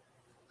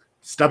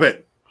 stop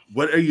it.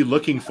 What are you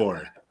looking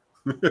for?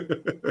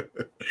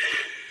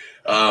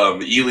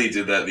 Ely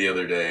did that the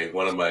other day.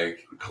 One of my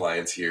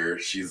clients here,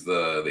 she's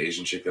the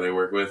Asian chick that I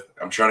work with.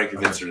 I'm trying to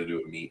convince her to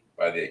do a meet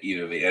by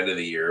either the end of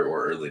the year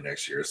or early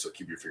next year. So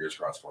keep your fingers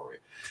crossed for me.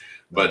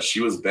 But she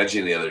was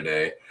benching the other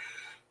day,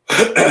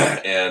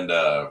 and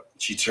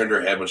she turned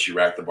her head when she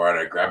racked the bar, and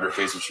I grabbed her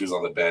face when she was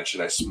on the bench,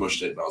 and I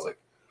smushed it, and I was like,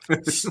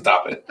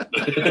 "Stop it!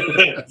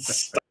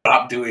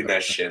 Stop doing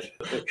that shit."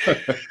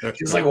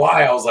 She's like,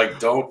 "Why?" I was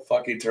like, "Don't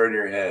fucking turn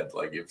your head.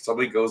 Like, if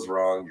something goes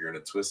wrong, you're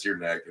gonna twist your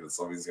neck, and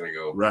something's gonna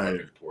go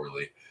fucking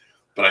poorly."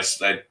 But I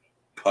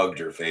hugged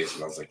her face,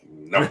 and I was like,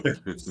 "No,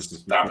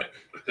 stop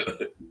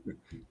it,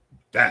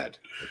 Dad.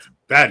 That's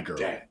bad, girl.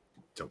 Dad.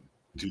 Don't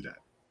do that.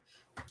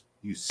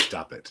 You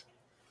stop it."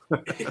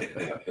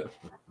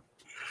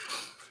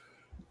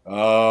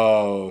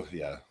 Oh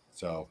yeah.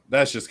 So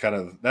that's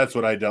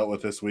what I dealt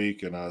with this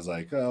week, and I was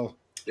like, oh,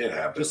 it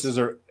happens.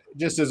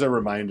 Just as a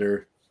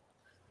reminder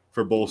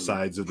for both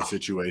sides of the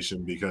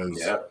situation, because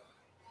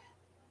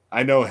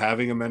I know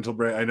having a mental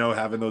break, I know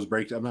having those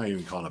breakdowns, I'm not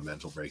even calling it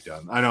mental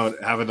breakdown. I know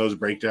having those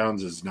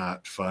breakdowns is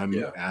not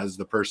fun as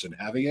the person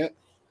having it.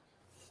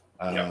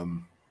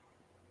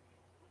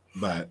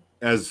 But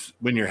as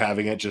when you're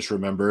having it, just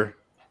remember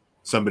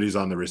somebody's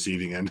on the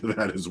receiving end of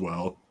that as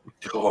well.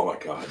 Oh my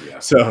God, yeah.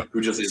 So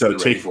who just isn't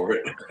ready for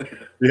it?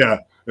 Yeah,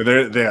 they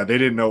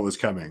didn't know it was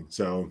coming.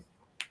 So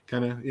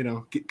kind of,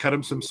 cut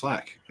them some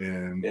slack.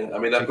 And I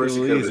mean, that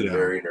person could have been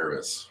very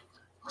nervous.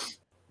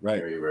 Right.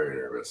 Very, very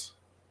nervous.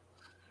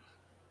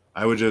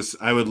 I'd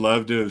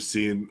love to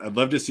see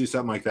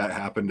something like that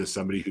happen to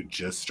somebody who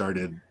just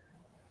started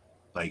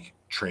like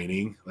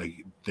training.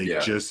 Like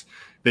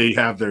they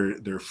have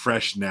their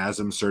fresh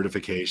NASM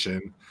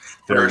certification.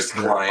 First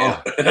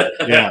client.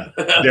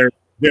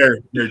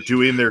 They're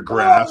doing their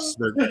graphs.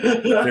 They're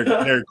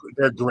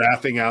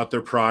graphing out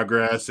their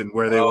progress and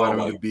where they want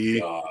them to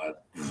be. God.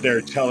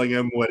 They're telling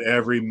them what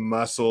every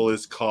muscle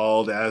is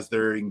called as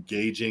they're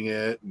engaging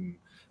it, and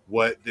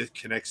what this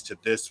connects to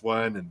this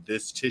one, and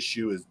this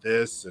tissue is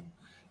this, and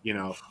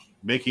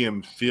making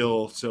them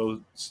feel so,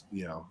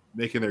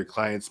 making their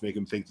clients make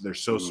them think that they're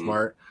so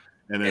smart,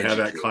 and then have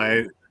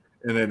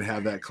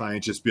that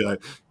client just be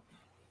like,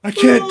 I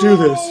can't do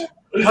this.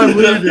 I'm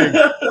leaving.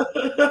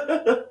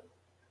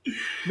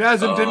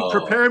 NASM didn't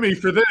prepare me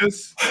for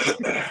this.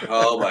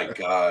 Oh my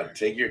God.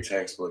 Take your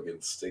textbook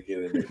and stick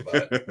it in your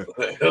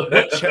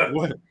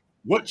butt.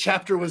 What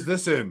chapter was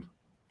this in?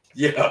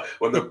 Yeah,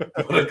 when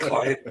a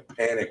client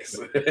panics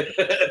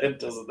and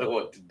doesn't know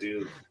what to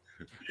do.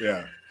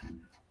 Yeah.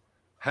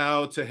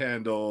 How to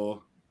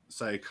handle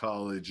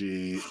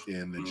psychology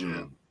in the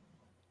gym.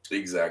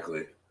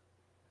 Exactly.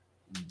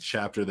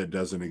 Chapter that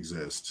doesn't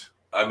exist.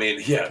 I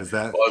mean, yeah,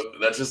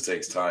 that just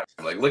takes time.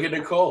 Like, look at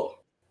Nicole.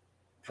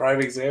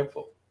 Prime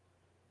example.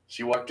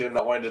 She walked in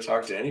not wanting to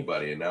talk to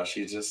anybody, and now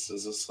she just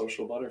is a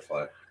social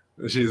butterfly.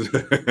 She's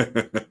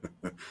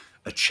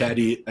a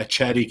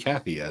chatty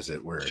Kathy, as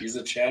it were. She's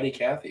a chatty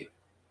Kathy.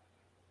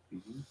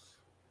 Mm-hmm.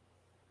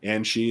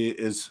 And she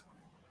is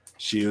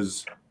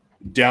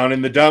down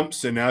in the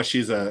dumps, and now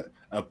she's a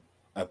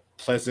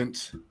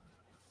pleasant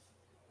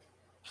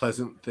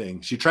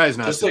thing. She tries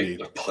not just to like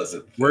be a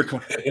pleasant.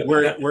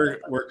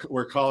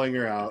 We're calling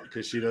her out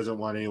because she doesn't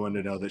want anyone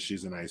to know that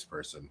she's a nice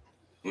person.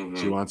 Mm-hmm.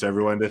 She wants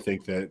everyone to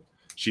think that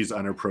she's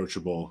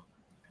unapproachable.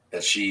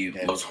 That she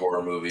loves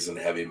horror movies and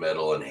heavy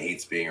metal and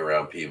hates being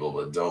around people,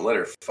 but don't let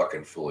her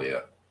fucking fool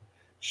you.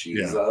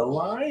 She's a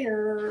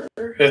liar.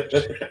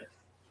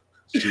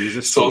 She's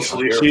a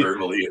socially or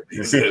verbally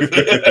abusive.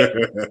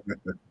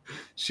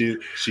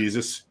 she's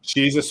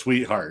a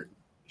sweetheart.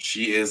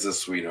 She is a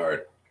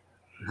sweetheart.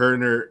 Her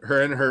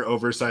and her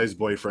oversized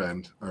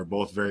boyfriend are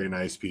both very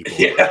nice people.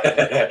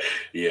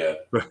 Yeah.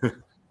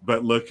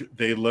 But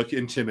they look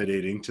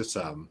intimidating to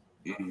some.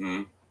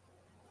 Mm-hmm.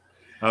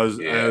 I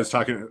was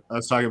talking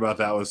about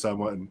that with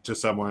someone,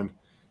 and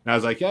I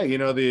was like, yeah,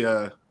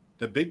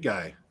 the big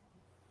guy.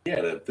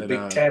 Yeah, the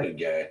big tatted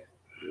guy.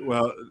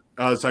 Well,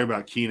 I was talking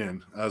about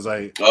Keenan. I was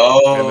like, they're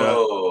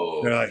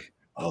like,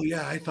 oh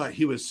yeah, I thought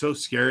he was so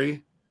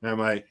scary. And I'm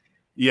like,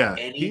 yeah,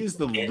 he's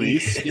the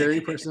least scary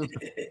person.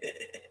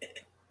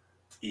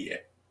 Yeah.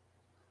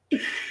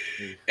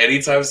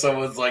 Anytime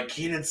someone's like,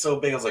 Keenan's so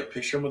big, I was like,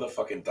 picture him with a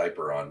fucking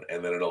diaper on,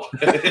 and then it'll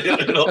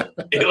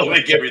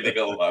make everything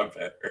a lot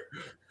better.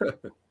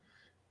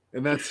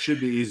 And that should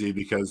be easy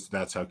because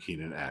that's how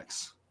Keenan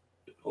acts.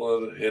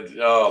 Well,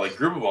 like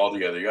group them all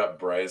together. You got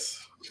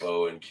Bryce,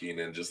 Bo, and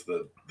Keenan, just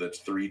the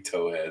three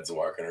towheads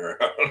walking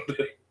around.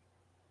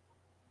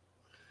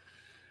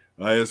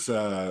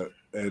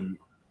 And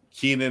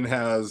Keenan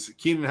has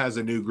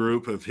a new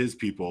group of his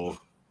people.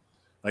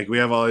 Like we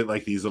have all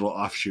like these little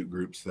offshoot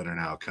groups that are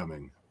now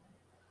coming.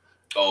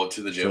 Oh,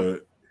 to the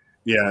gym.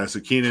 So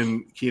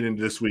Keenan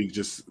this week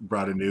just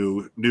brought a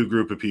new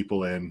group of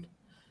people in.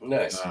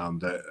 Nice.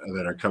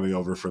 That are coming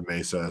over from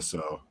Mesa.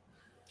 So.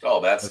 Oh,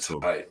 that's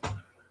tight. Cool.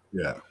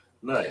 Yeah.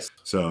 Nice.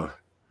 So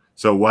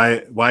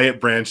Wyatt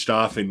branched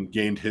off and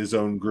gained his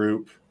own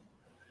group.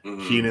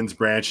 Mm-hmm. Keenan's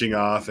branching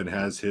off and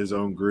has his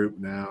own group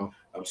now.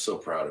 I'm so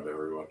proud of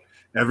everyone.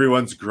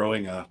 Everyone's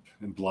growing up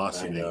and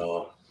blossoming. I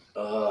know.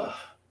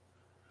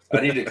 I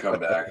need to come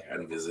back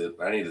and visit.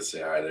 I need to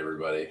say hi to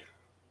everybody.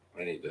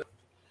 I need to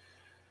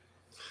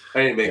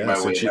make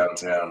my way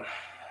downtown.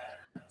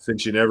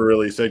 Since you never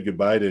really said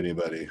goodbye to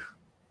anybody.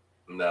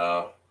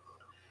 No.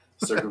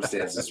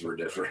 Circumstances were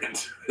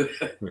different.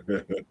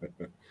 A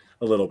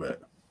little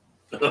bit.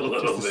 A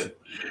little bit.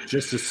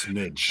 Just a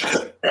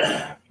smidge.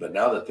 But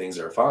now that things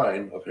are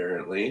fine,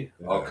 apparently,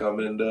 I'll come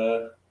and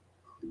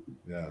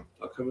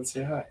I'll come and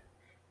say hi.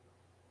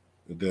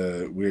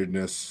 The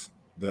weirdness,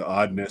 the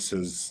oddness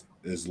is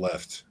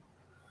left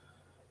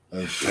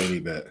a tiny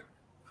bit.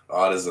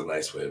 Odd is a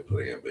nice way of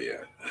putting it, but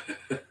yeah.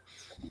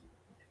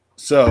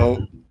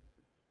 So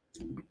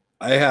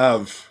I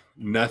have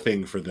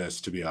nothing for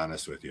this, to be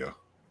honest with you.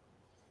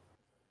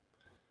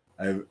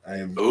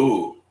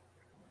 Ooh.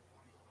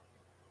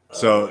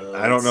 So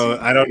I don't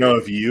know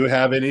if you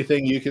have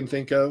anything you can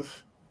think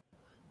of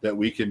that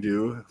we can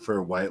do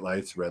for white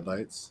lights, red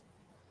lights.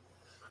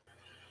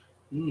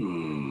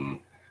 All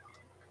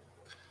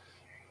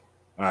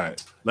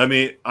right. Let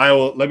me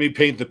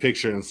paint the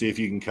picture and see if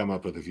you can come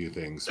up with a few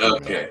things.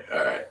 Okay.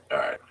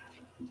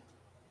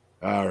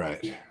 All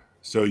right.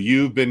 So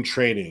you've been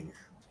training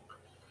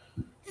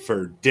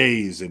for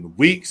days and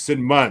weeks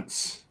and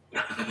months,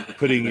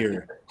 putting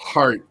your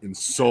heart and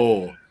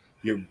soul,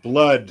 your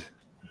blood,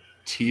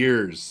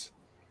 tears,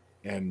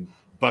 and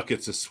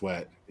buckets of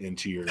sweat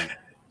into your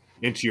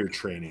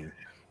training.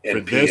 And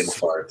for pee this,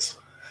 and farts.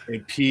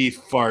 And pee,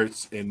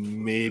 farts,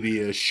 and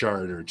maybe a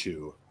shard or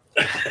two.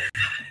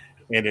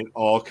 And it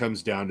all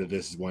comes down to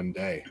this one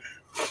day.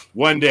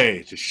 One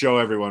day to show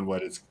everyone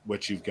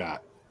what you've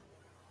got.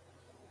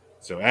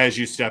 So as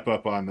you step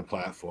up on the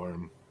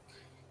platform,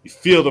 you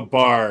feel the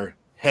bar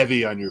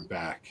heavy on your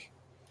back,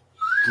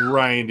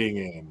 grinding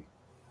in.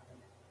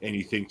 And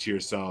you think to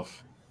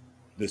yourself,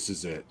 this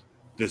is it.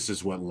 This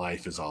is what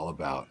life is all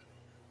about.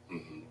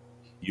 Mm-hmm.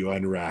 You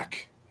unrack.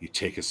 You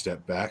take a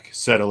step back,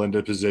 settle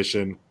into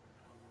position.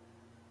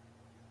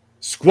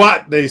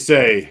 Squat, they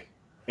say,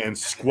 and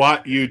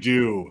squat you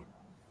do.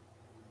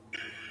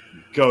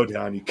 You go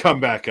down, you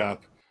come back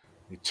up.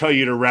 They tell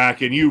you to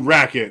rack, and you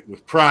rack it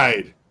with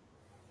pride.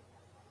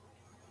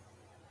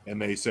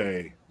 And they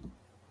say,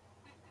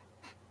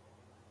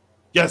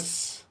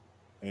 yes.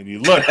 And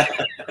you look.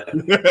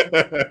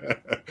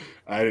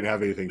 I didn't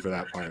have anything for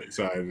that part,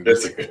 so I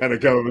just kind of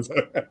go.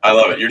 I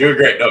love it. You're doing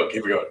great. No,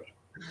 keep going.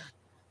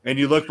 And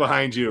you look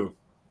behind you,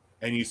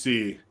 and you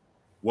see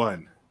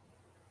 1,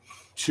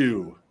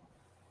 2,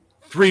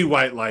 3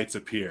 white lights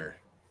appear.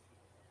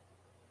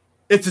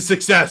 It's a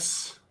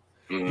success.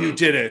 Mm-hmm. You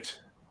did it.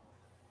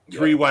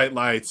 3 white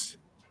lights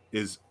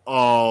is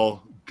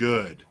all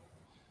good.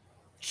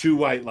 2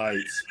 white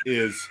lights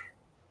is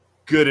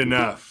good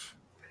enough.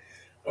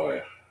 Oh,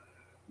 yeah.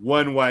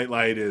 1 white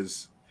light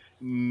is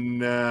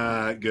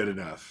not good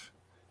enough.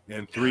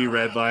 And 3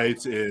 red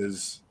lights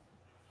is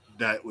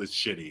that was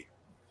shitty.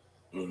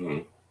 Mm-hmm.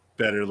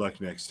 Better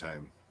luck next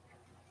time.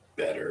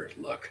 Better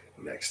luck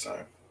next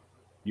time.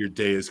 Your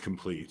day is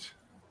complete.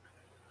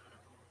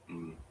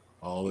 Mm.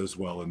 All is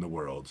well in the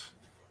world.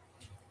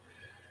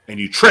 And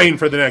you train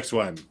for the next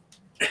one.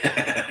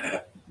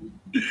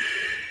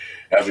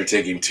 After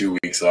taking 2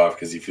 weeks off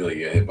because you feel like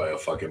you got hit by a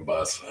fucking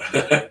bus.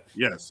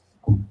 Yes.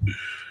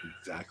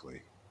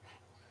 Exactly.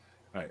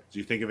 All right. Do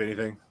you think of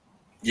anything?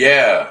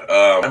 Yeah.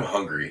 I'm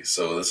hungry,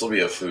 so this will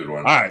be a food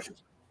one. All right.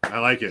 I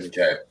like it.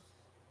 Okay.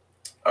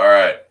 All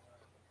right.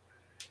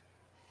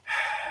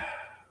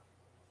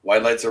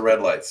 White lights or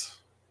red lights?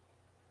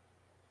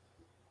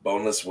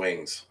 Boneless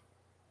wings.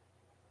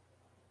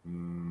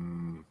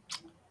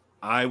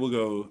 I will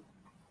go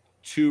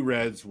 2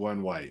 reds,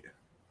 1 white.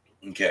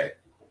 Okay.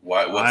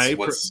 Why?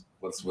 What's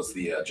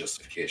the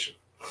justification?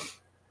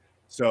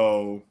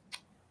 So,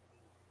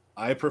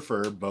 I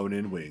prefer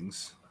bone-in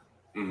wings.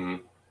 Mm-hmm.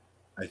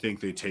 I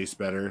think they taste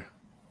better.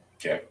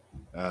 Okay.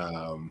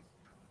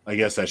 I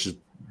guess that's just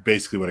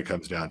basically what it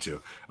comes down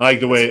to. I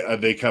like the way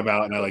they come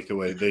out, and I like the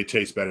way they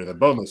taste better than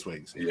boneless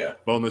wings. Yeah.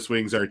 Boneless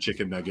wings are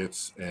chicken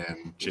nuggets,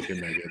 and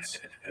chicken nuggets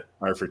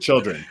are for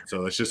children.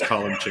 So let's just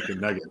call them chicken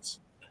nuggets.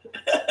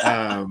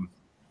 And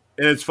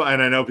it's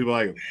fine. I know people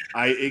like them.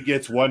 It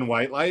gets 1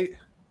 white light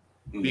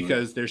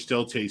because they're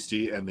still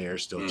tasty and they are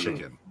still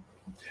chicken.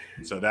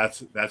 So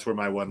that's where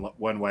my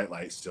one white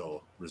light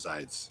still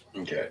resides.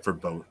 Okay. For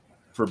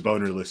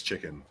bonerless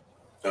chicken.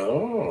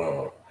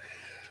 Oh.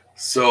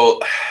 So,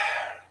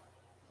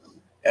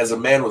 as a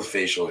man with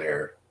facial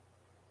hair,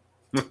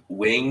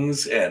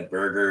 wings and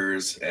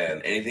burgers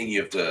and anything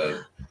you have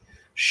to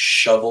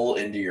shovel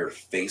into your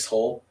face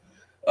hole,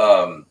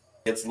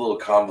 it's a little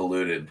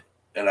convoluted,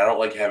 and I don't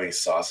like having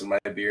sauce in my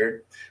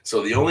beard.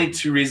 So the only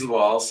 2 reasons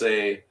why I'll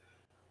say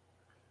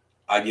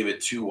I give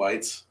it 2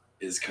 whites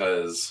is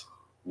because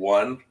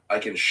 1, I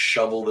can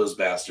shovel those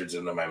bastards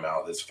into my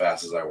mouth as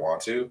fast as I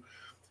want to,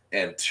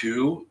 and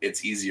 2,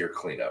 it's easier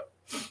cleanup.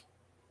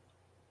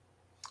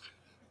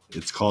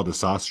 It's called a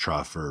sauce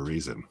trough for a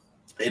reason.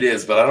 It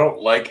is, but I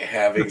don't like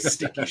having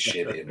sticky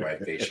shit in my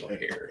facial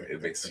hair.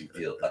 It makes me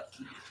feel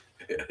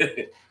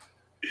icky.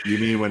 You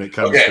mean when it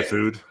comes to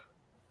food?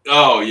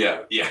 Oh,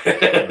 yeah.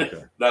 Okay.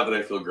 Not that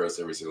I feel gross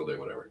every single day,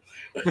 whatever.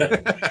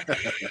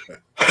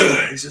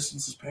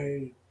 Resistance is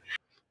pain.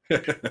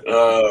 Okay.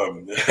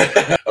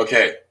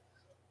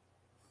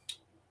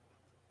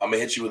 I'm going to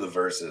hit you with the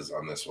verses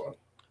on this one.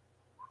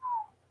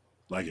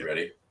 Like You it.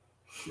 ready?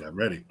 Yeah, I'm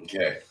ready.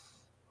 Okay.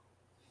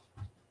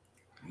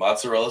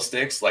 Mozzarella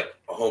sticks, like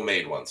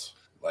homemade ones.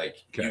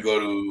 Like you go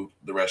to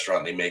the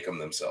restaurant, they make them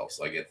themselves.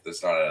 Like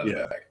it's not out of the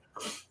bag.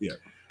 Yeah,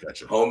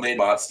 gotcha. Homemade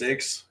mozz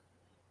sticks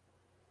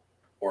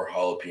or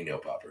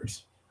jalapeno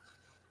poppers.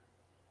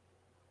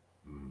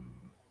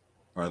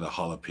 Are the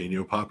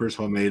jalapeno poppers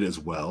homemade as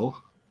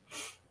well?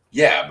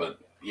 Yeah, but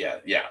yeah.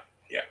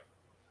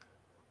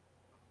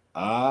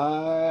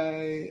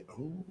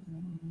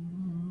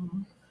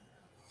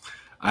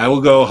 I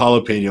will go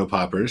jalapeno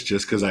poppers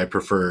just because I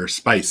prefer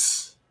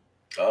spice.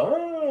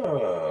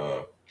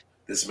 Oh,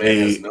 this man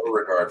has no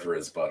regard for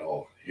his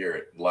butthole. Hear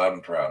it loud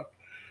and proud.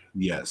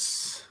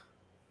 Yes,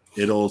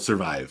 it'll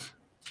survive.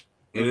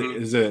 It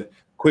is a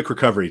quick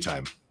recovery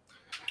time.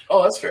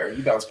 Oh, that's fair.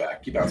 You bounce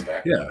back.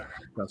 Yeah,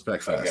 bounce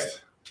back fast. Okay.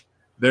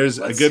 There's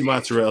a good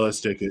mozzarella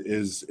stick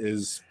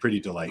is pretty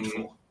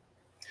delightful.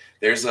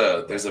 There's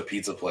a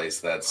pizza place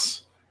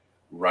that's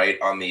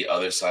right on the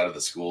other side of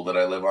the school that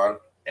I live on,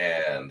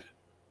 and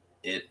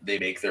they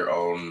make their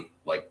own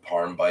like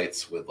parm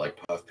bites with like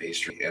puff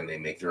pastry, and they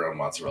make their own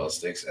mozzarella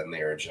sticks, and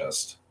they are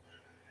just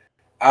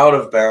out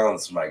of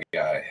bounds, my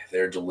guy.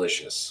 They're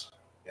delicious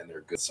and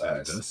they're good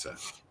size.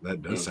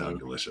 That does sound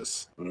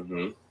delicious.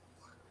 Mm-hmm.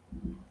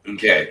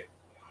 Okay.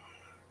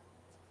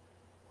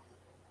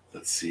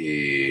 Let's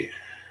see.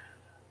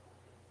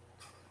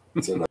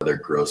 It's another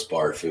gross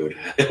bar food.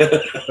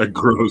 A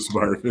gross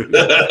bar food.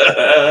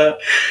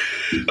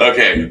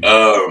 Okay.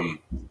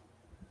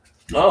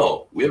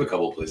 Oh, we have a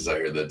couple of places out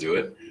here that do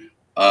it.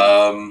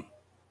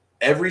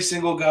 Every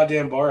single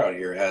goddamn bar out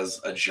here has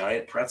a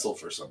giant pretzel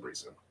for some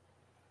reason.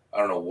 I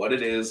don't know what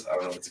it is. I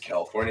don't know if it's a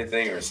California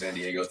thing or a San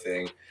Diego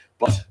thing,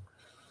 but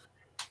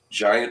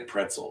giant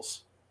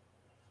pretzels.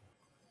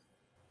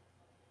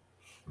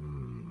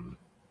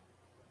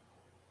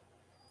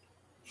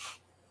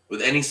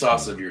 With any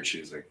sauce of your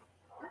choosing.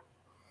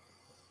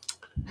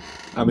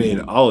 I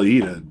mean, I'll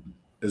eat it.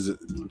 Is it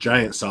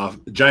giant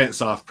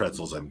soft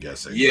pretzels? I'm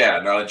guessing.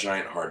 Yeah, not a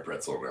giant hard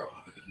pretzel.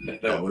 No,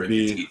 that would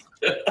be.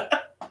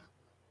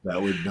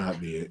 That would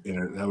not be.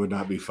 That would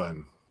not be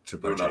fun to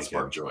partake in. That would not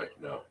spark joy.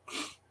 No.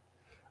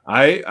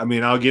 I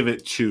mean, I'll give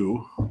it 2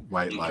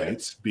 white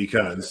lights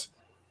because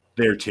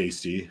they're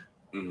tasty,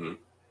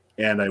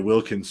 and I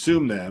will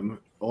consume them.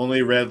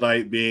 Only red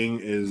light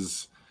being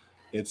is.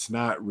 It's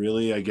not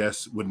really, I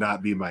guess, would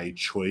not be my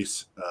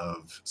choice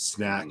of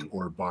snack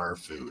or bar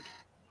food.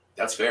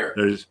 That's fair.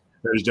 There's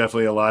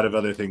definitely a lot of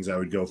other things I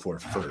would go for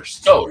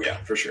first. Oh,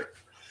 yeah, for sure.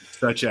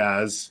 Such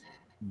as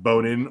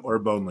bone-in or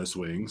boneless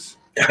wings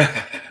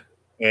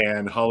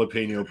and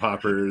jalapeno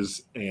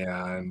poppers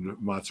and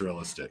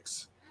mozzarella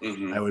sticks.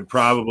 I would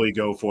probably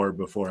go for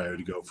before I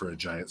would go for a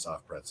giant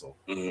soft pretzel.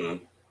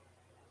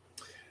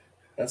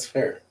 That's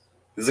fair.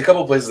 There's a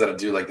couple places that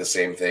do like the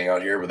same thing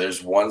out here, but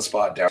there's one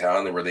spot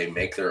downtown where they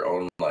make their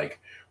own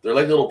they're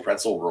like little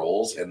pretzel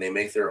rolls, and they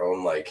make their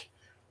own like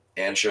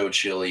ancho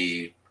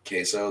chili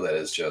queso that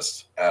is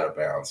just out of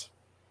bounds.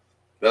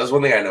 That was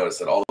one thing I noticed,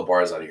 that all the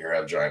bars out here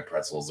have giant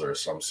pretzels or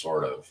some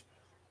sort of.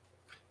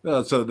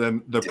 Well, so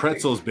then the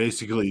pretzel is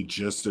basically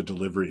just a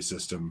delivery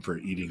system for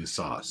eating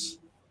sauce.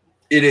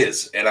 It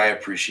is, and I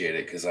appreciate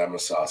it because I'm a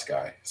sauce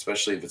guy,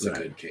 especially if it's a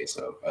good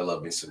queso. I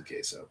love me some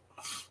queso.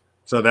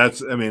 So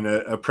that's, I mean,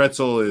 a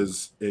pretzel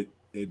is the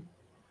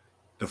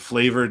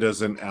flavor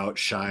doesn't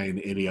outshine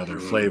any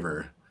other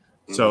flavor.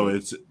 So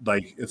it's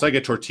like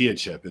a tortilla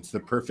chip. It's the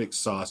perfect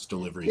sauce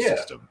delivery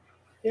system.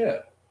 Yeah,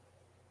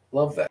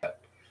 love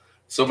that.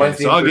 So my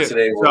theme for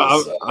today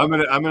was I'm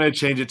gonna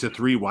change it to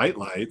 3 white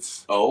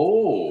lights.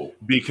 Oh,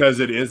 because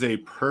it is a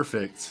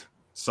perfect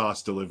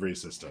sauce delivery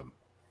system.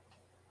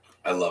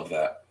 I love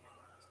that.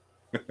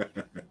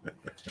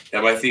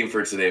 Yeah, my theme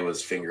for today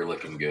was finger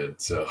licking good.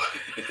 So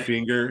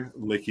finger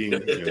licking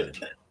good.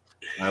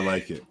 I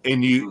like it.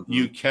 And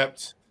you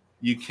kept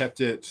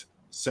it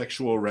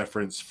sexual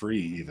reference free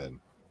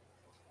even.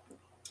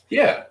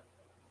 Yeah.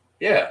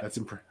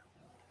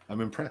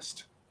 I'm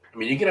impressed. I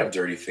mean, you can have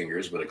dirty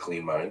fingers but a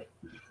clean mind.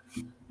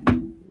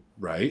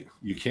 Right?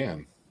 You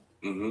can.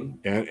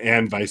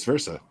 And vice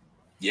versa.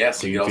 Yes,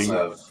 so you can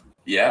also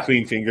have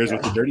clean fingers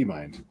with a dirty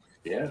mind.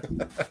 Yeah.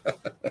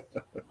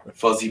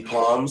 Fuzzy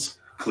palms,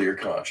 clear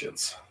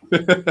conscience.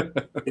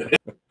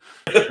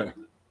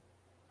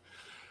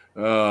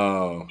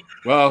 Oh,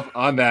 well,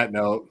 on that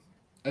note,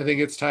 I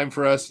think it's time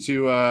for us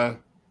to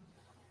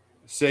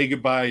say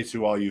goodbye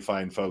to all you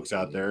fine folks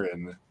out there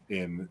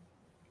in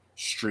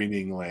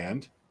streaming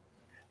land.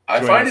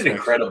 I find it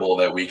incredible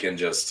that we can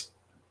just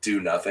do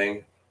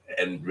nothing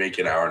and make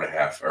an hour and a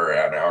half or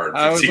an hour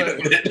and 15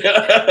 minutes.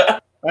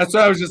 That's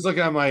why I was just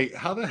looking. I'm like,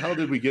 how the hell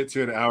did we get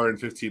to an hour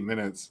and 15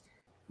 minutes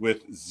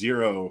with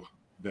zero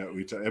that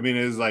we I mean,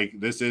 it's like,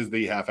 this is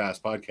the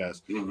half-assed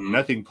podcast.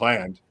 Nothing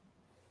planned.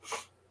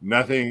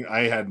 Nothing.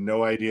 I had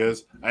no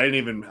ideas. I don't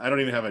even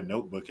have a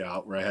notebook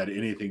out where I had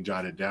anything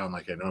jotted down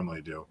like I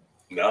normally do.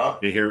 No.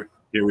 Here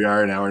we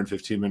are an hour and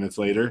 15 minutes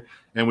later,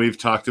 and we've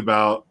talked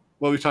about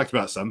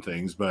some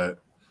things, but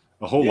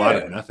a whole lot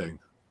of nothing.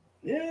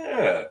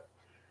 Yeah.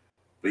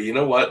 But you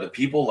know what? The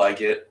people like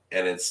it,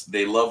 and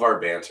they love our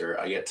banter.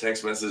 I get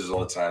text messages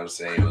all the time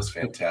saying it was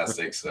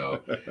fantastic.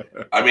 So,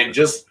 I mean,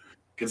 just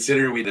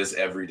considering we do this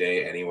every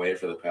day anyway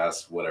for the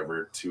past,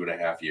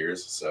 2.5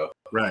 years. So,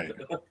 right.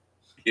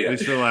 Yeah. At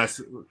least for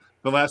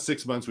the last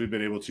 6 months, we've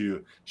been able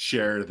to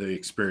share the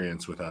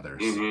experience with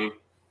others.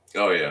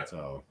 Oh, yeah.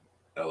 So,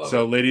 I love it.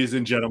 Ladies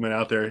and gentlemen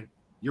out there,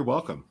 you're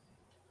welcome.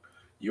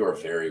 You are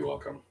very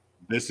welcome.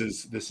 This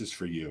is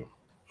for you.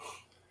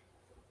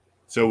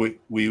 So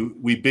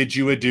we bid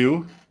you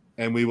adieu,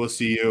 and we will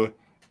see you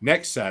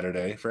next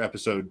Saturday for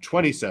episode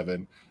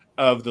 27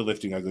 of the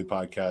Lifting Ugly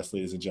podcast.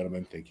 Ladies and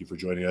gentlemen, thank you for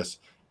joining us.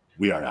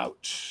 We are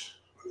out.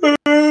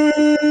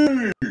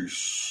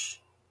 Peace.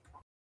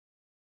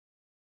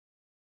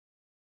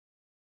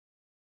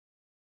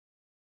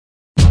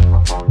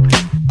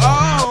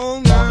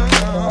 Oh, no.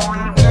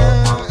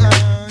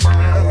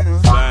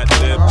 Slide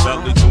that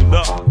belly tune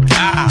up.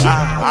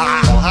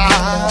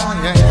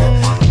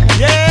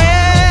 Yeah.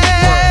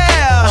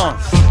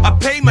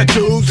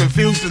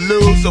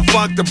 so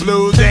fuck the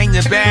blues. Ain't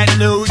your bad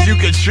news, you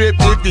can trip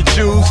if you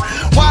choose.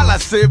 While I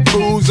sip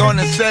booze on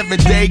a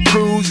 7-day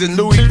cruise in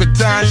Louis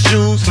Vuitton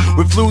shoes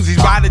with floozies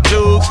by the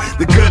jewels.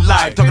 The good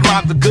life, talking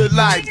about the good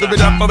life. Live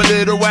it up for a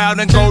little while,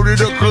 then go to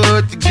the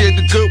hood to get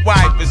the good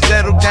wife and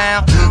settle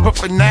down. But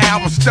for now,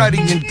 I'm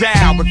studying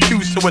down.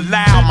 Refuse to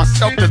allow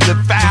myself to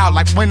live foul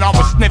like when I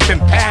was sniffing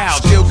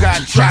pals. Still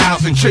got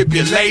trials and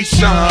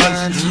tribulations.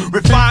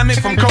 Refinement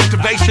from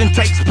cultivation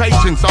takes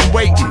patience. I'm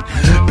waiting,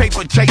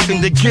 paper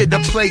chasing to get a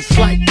place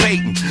like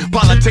Peyton.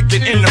 Politics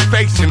and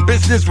interfacing,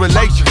 business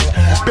relations.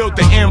 Built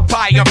the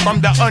empire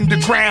from the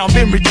underground,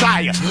 then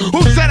retire.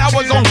 Who said I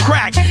was on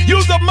crack?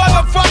 You's a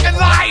motherfucking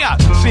liar.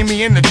 See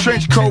me in the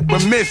trench coat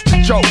but missed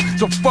the joke.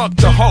 So fuck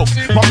the hoax.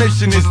 My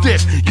mission is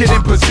this: get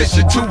in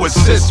position to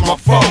assist my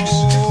folks.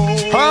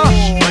 Huh?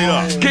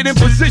 Get in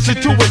position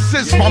to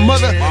assist my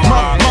mother,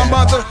 my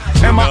mother,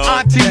 and my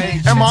auntie,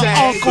 and my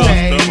uncle,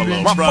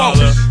 my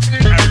folks.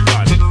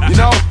 You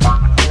know?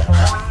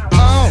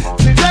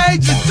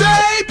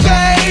 Today,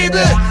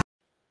 baby.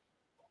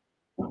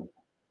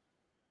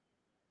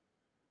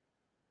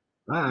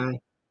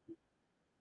 Bye.